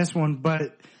mentioned this one,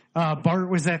 but Bart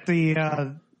was at the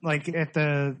at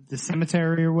the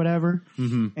cemetery or whatever,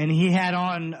 and he had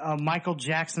on a Michael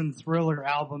Jackson Thriller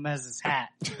album as his hat.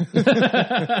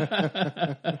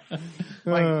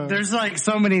 There's like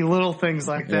so many little things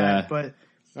like that, but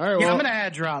all right, well, I'm gonna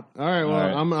ad drop. All right, well,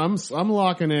 All right. I'm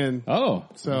locking in. Oh,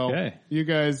 So okay. you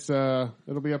guys,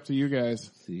 it'll be up to you guys.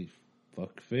 Let's see,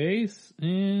 Fuckface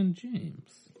and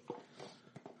James.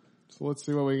 So let's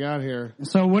see what we got here.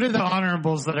 So what are the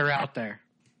honorables that are out there?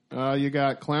 You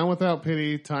got Clown Without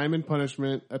Pity, Time and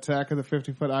Punishment, Attack of the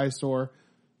 50-Foot Eyesore,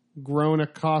 Grown a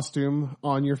Costume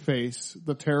on Your Face,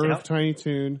 The Terror of Tiny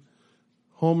Toon,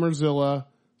 Homerzilla,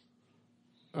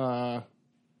 I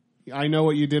Know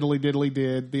What You Diddly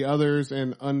Did, The Others,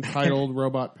 and Untitled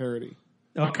Robot Parody.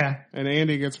 Okay. And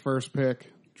Andy gets first pick.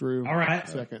 Drew, All right.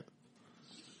 second.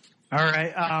 All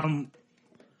right.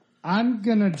 I'm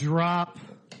gonna drop,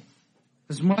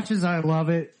 as much as I love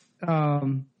it,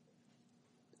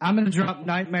 I'm gonna drop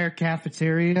Nightmare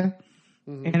Cafeteria,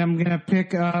 and I'm gonna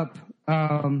pick up,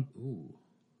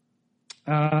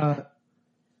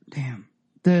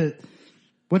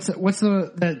 what's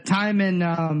the Time and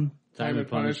Time and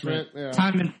Punishment. Yeah.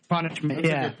 Time and Punishment.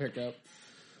 That's a good pickup.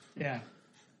 Yeah.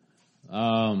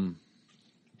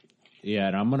 Yeah,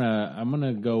 and I'm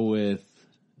gonna go with,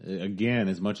 again,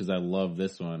 as much as I love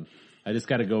this one, I just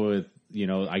got to go with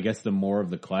I guess the more of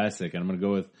the classic. And I'm going to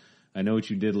go with I Know What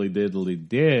You Diddly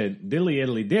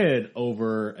Diddly Did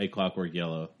over A Clockwork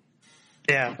Yellow.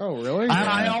 Yeah. Oh, really?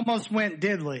 I almost went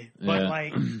Diddley, but Yeah.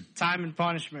 like Time and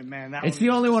Punishment, man. It's the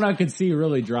only one I could see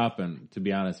really dropping, to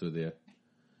be honest with you.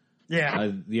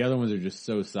 Yeah. The other ones are just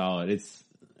so solid. It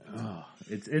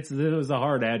was a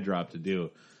hard ad drop to do,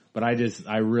 but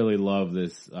I really love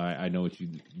this. I Know What You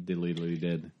Diddly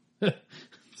Did.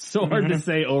 So hard to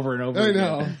say over and over I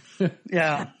again. know.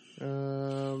 Yeah.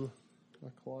 A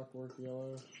Clockwork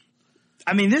Yellow.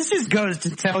 I mean, this just goes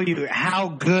to tell you how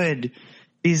good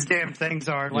these damn things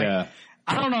are. Like, Yeah.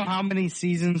 I don't know how many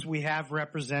seasons we have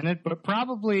represented, but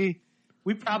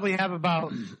we probably have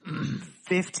about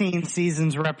 15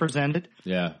 seasons represented.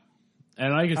 Yeah.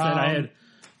 And like I said,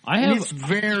 And it's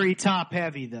very top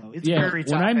heavy though. It's very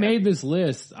top when I heavy. made this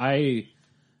list, I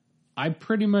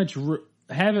pretty much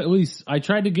have at least, I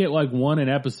tried to get like one an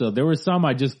episode. There were some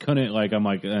I just couldn't, like, I'm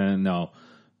like, no.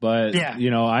 But, Yeah.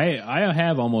 I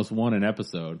have almost one an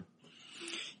episode.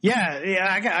 Yeah,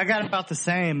 I got about the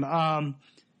same.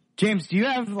 James, do you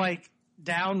have like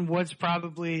down what's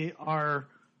probably our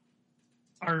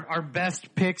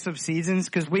best picks of seasons?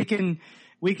 Because we can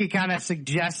kind of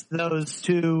suggest those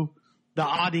to the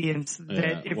audience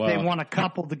that if they want a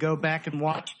couple to go back and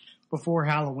watch before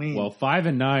Halloween. Well, 5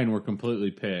 and 9 were completely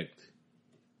picked.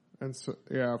 And so,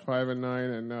 5 and 9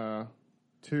 and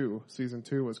 2. Season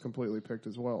 2 was completely picked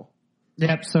as well.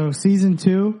 Yep. So season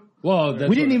 2. Well,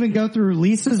 We didn't even go through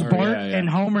Lisa's Bart yeah. and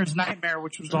Homer's Nightmare,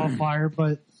 which was all fire.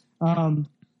 But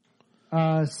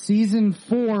season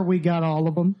 4, we got all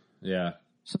of them. Yeah.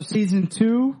 So season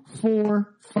 2,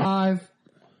 4, 5,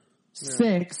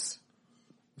 6.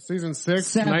 Season 6,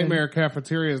 7. Nightmare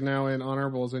Cafeteria is now in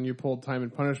honorables, and you pulled Time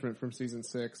and Punishment from season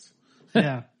 6.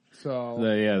 Yeah. So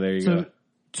There you So go.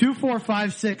 2, 4,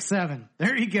 5, 6, 7.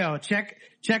 There you go. Check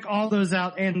all those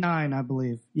out, and 9, I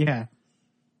believe. Yeah.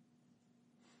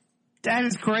 That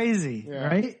is crazy, Yeah.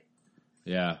 right?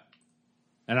 Yeah.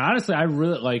 And honestly, I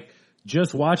really like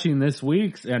just watching this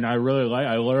week's, and I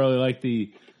literally like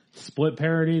the split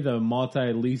parody, the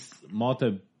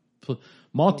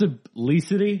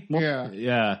multiplicity. Yeah.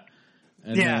 Yeah.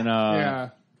 And Yeah. then, Yeah.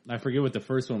 I forget what the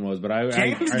first one was, but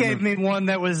James I gave me one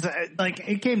that was like,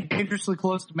 it came dangerously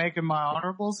close to making my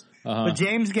honorables. Uh-huh. But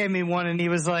James gave me one and he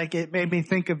was like, it made me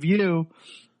think of you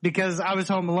because I was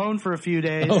home alone for a few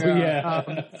days. Oh,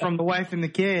 yeah. From the wife and the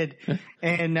kid.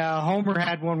 And Homer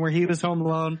had one where he was home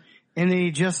alone and then he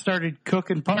just started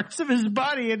cooking parts of his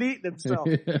body and eating himself.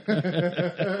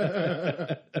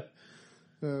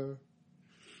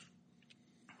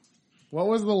 What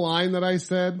was the line that I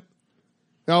said?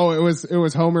 Oh, it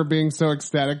was Homer being so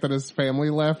ecstatic that his family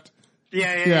left.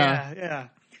 Yeah.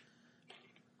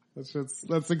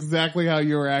 That's exactly how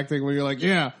you were acting when you're like,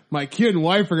 yeah, my kid and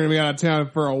wife are going to be out of town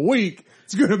for a week.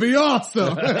 It's going to be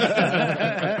awesome.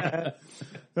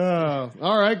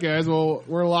 All right, guys. Well,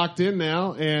 we're locked in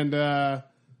now, and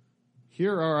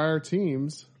here are our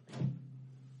teams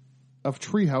of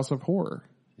Treehouse of Horror.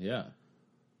 Yeah.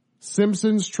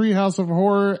 Simpsons Treehouse of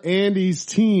Horror, Andy's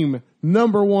team.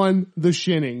 Number 1, The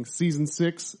Shining, Season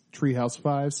 6, Treehouse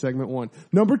 5, Segment 1.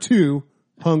 Number 2,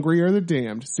 Hungry Are the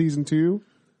Damned, Season 2,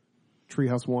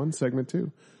 Treehouse 1, Segment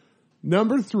 2.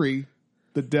 Number 3,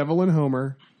 The Devil and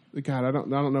Homer. God, I don't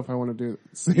know if I want to do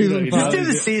Season 5. Just do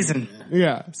the season.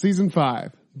 Yeah, Season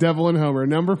 5, Devil and Homer.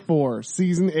 Number 4,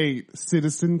 Season 8,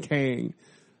 Citizen Kang.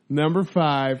 Number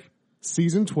 5,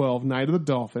 Season 12, Night of the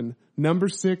Dolphin. Number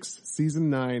 6, Season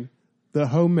 9, The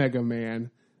Homega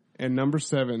Man. And number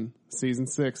 7, Season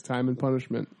 6, Time and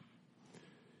Punishment.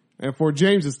 And for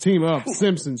James's team of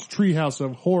Simpsons Treehouse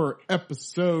of Horror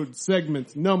episode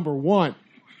segments, number 1,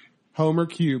 Homer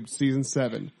Cubed, Season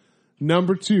 7.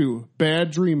 Number 2,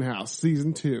 Bad Dream House,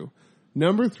 Season 2.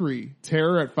 Number 3,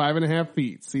 Terror at 5.5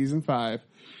 Feet, Season 5.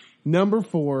 Number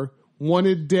 4,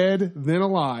 Wanted Dead, Then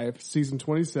Alive, Season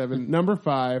 27. Number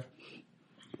 5,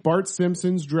 Bart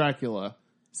Simpson's Dracula,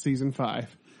 Season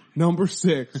 5. Number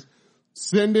 6,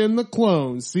 Send in the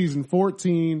Clones, Season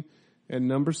 14. And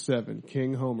number 7,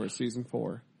 King Homer, Season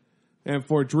 4. And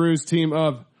for Drew's team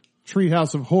of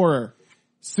Treehouse of Horror,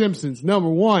 Simpsons, number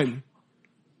 1,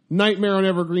 Nightmare on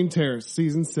Evergreen Terrace,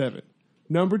 Season 7.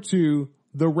 Number 2,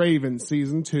 The Raven,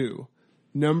 Season 2.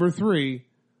 Number 3,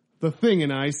 The Thing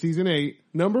and I, Season 8.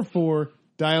 Number 4,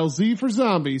 Dial Z for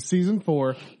Zombies, Season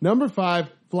 4. Number 5,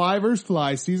 Fly vs.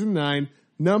 Fly, Season 9.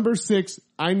 Number 6,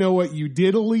 I Know What You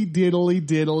Diddly did,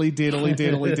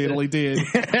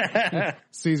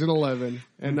 Season 11.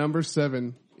 And number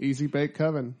 7, Easy Bake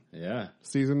Coven, Yeah.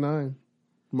 Season 9.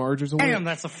 Marge is a Damn, win.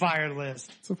 that's a fire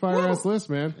list. It's a fire-ass list,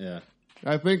 man. Yeah.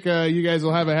 I think you guys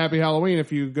will have a happy Halloween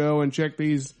if you go and check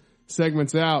these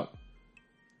segments out.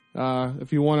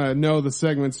 If you want to know the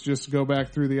segments, just go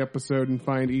back through the episode and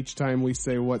find each time we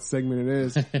say what segment it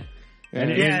is.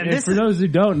 And for those who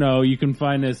don't know, you can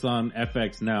find this on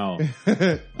FX Now.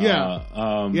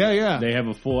 Yeah. They have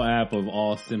a full app of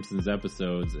all Simpsons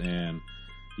episodes, and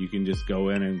you can just go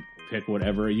in and pick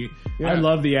whatever you. Yeah. I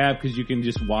love the app because you can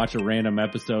just watch a random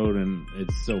episode, and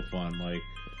it's so fun. Like,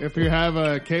 if you have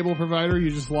a cable provider,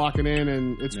 you just lock it in,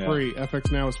 and it's free. FX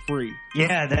Now is free.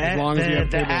 Yeah, as long as you have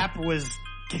the cable. app was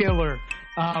killer.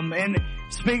 And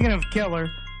speaking of killer,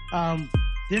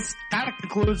 this kind of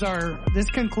concludes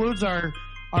our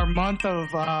month of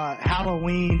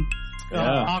Halloween,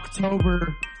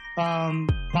 October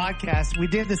podcast. We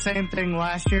did the same thing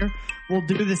last year. We'll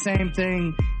do the same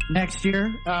thing next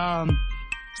year. But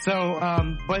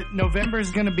November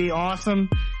is going to be awesome.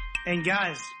 And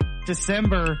guys,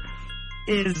 December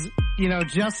is,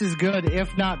 just as good,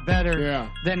 if not better,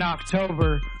 than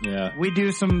October. Yeah. We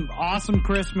do some awesome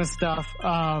Christmas stuff.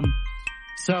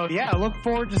 Look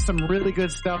forward to some really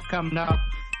good stuff coming up.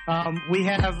 We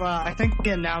have, I think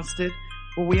we announced it,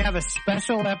 but we have a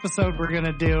special episode we're going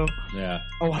to do. Yeah.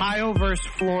 Ohio versus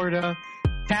Florida,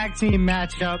 tag team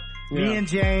matchup. Me and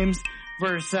James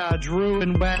versus Drew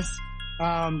and Wes,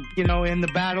 in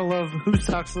the battle of who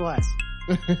sucks less.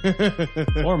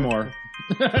 Or more.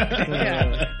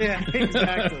 yeah,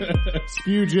 exactly.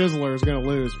 Spew Jizzler is going to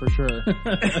lose for sure.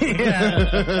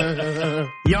 Yeah.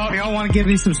 Y'all want to give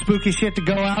me some spooky shit to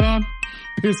go out on?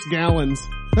 Piss gallons.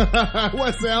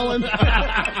 Wes Allen.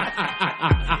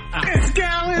 Piss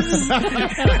gallons.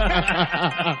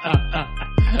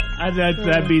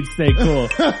 That beats stay cool.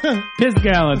 Piss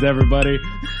gallons, everybody.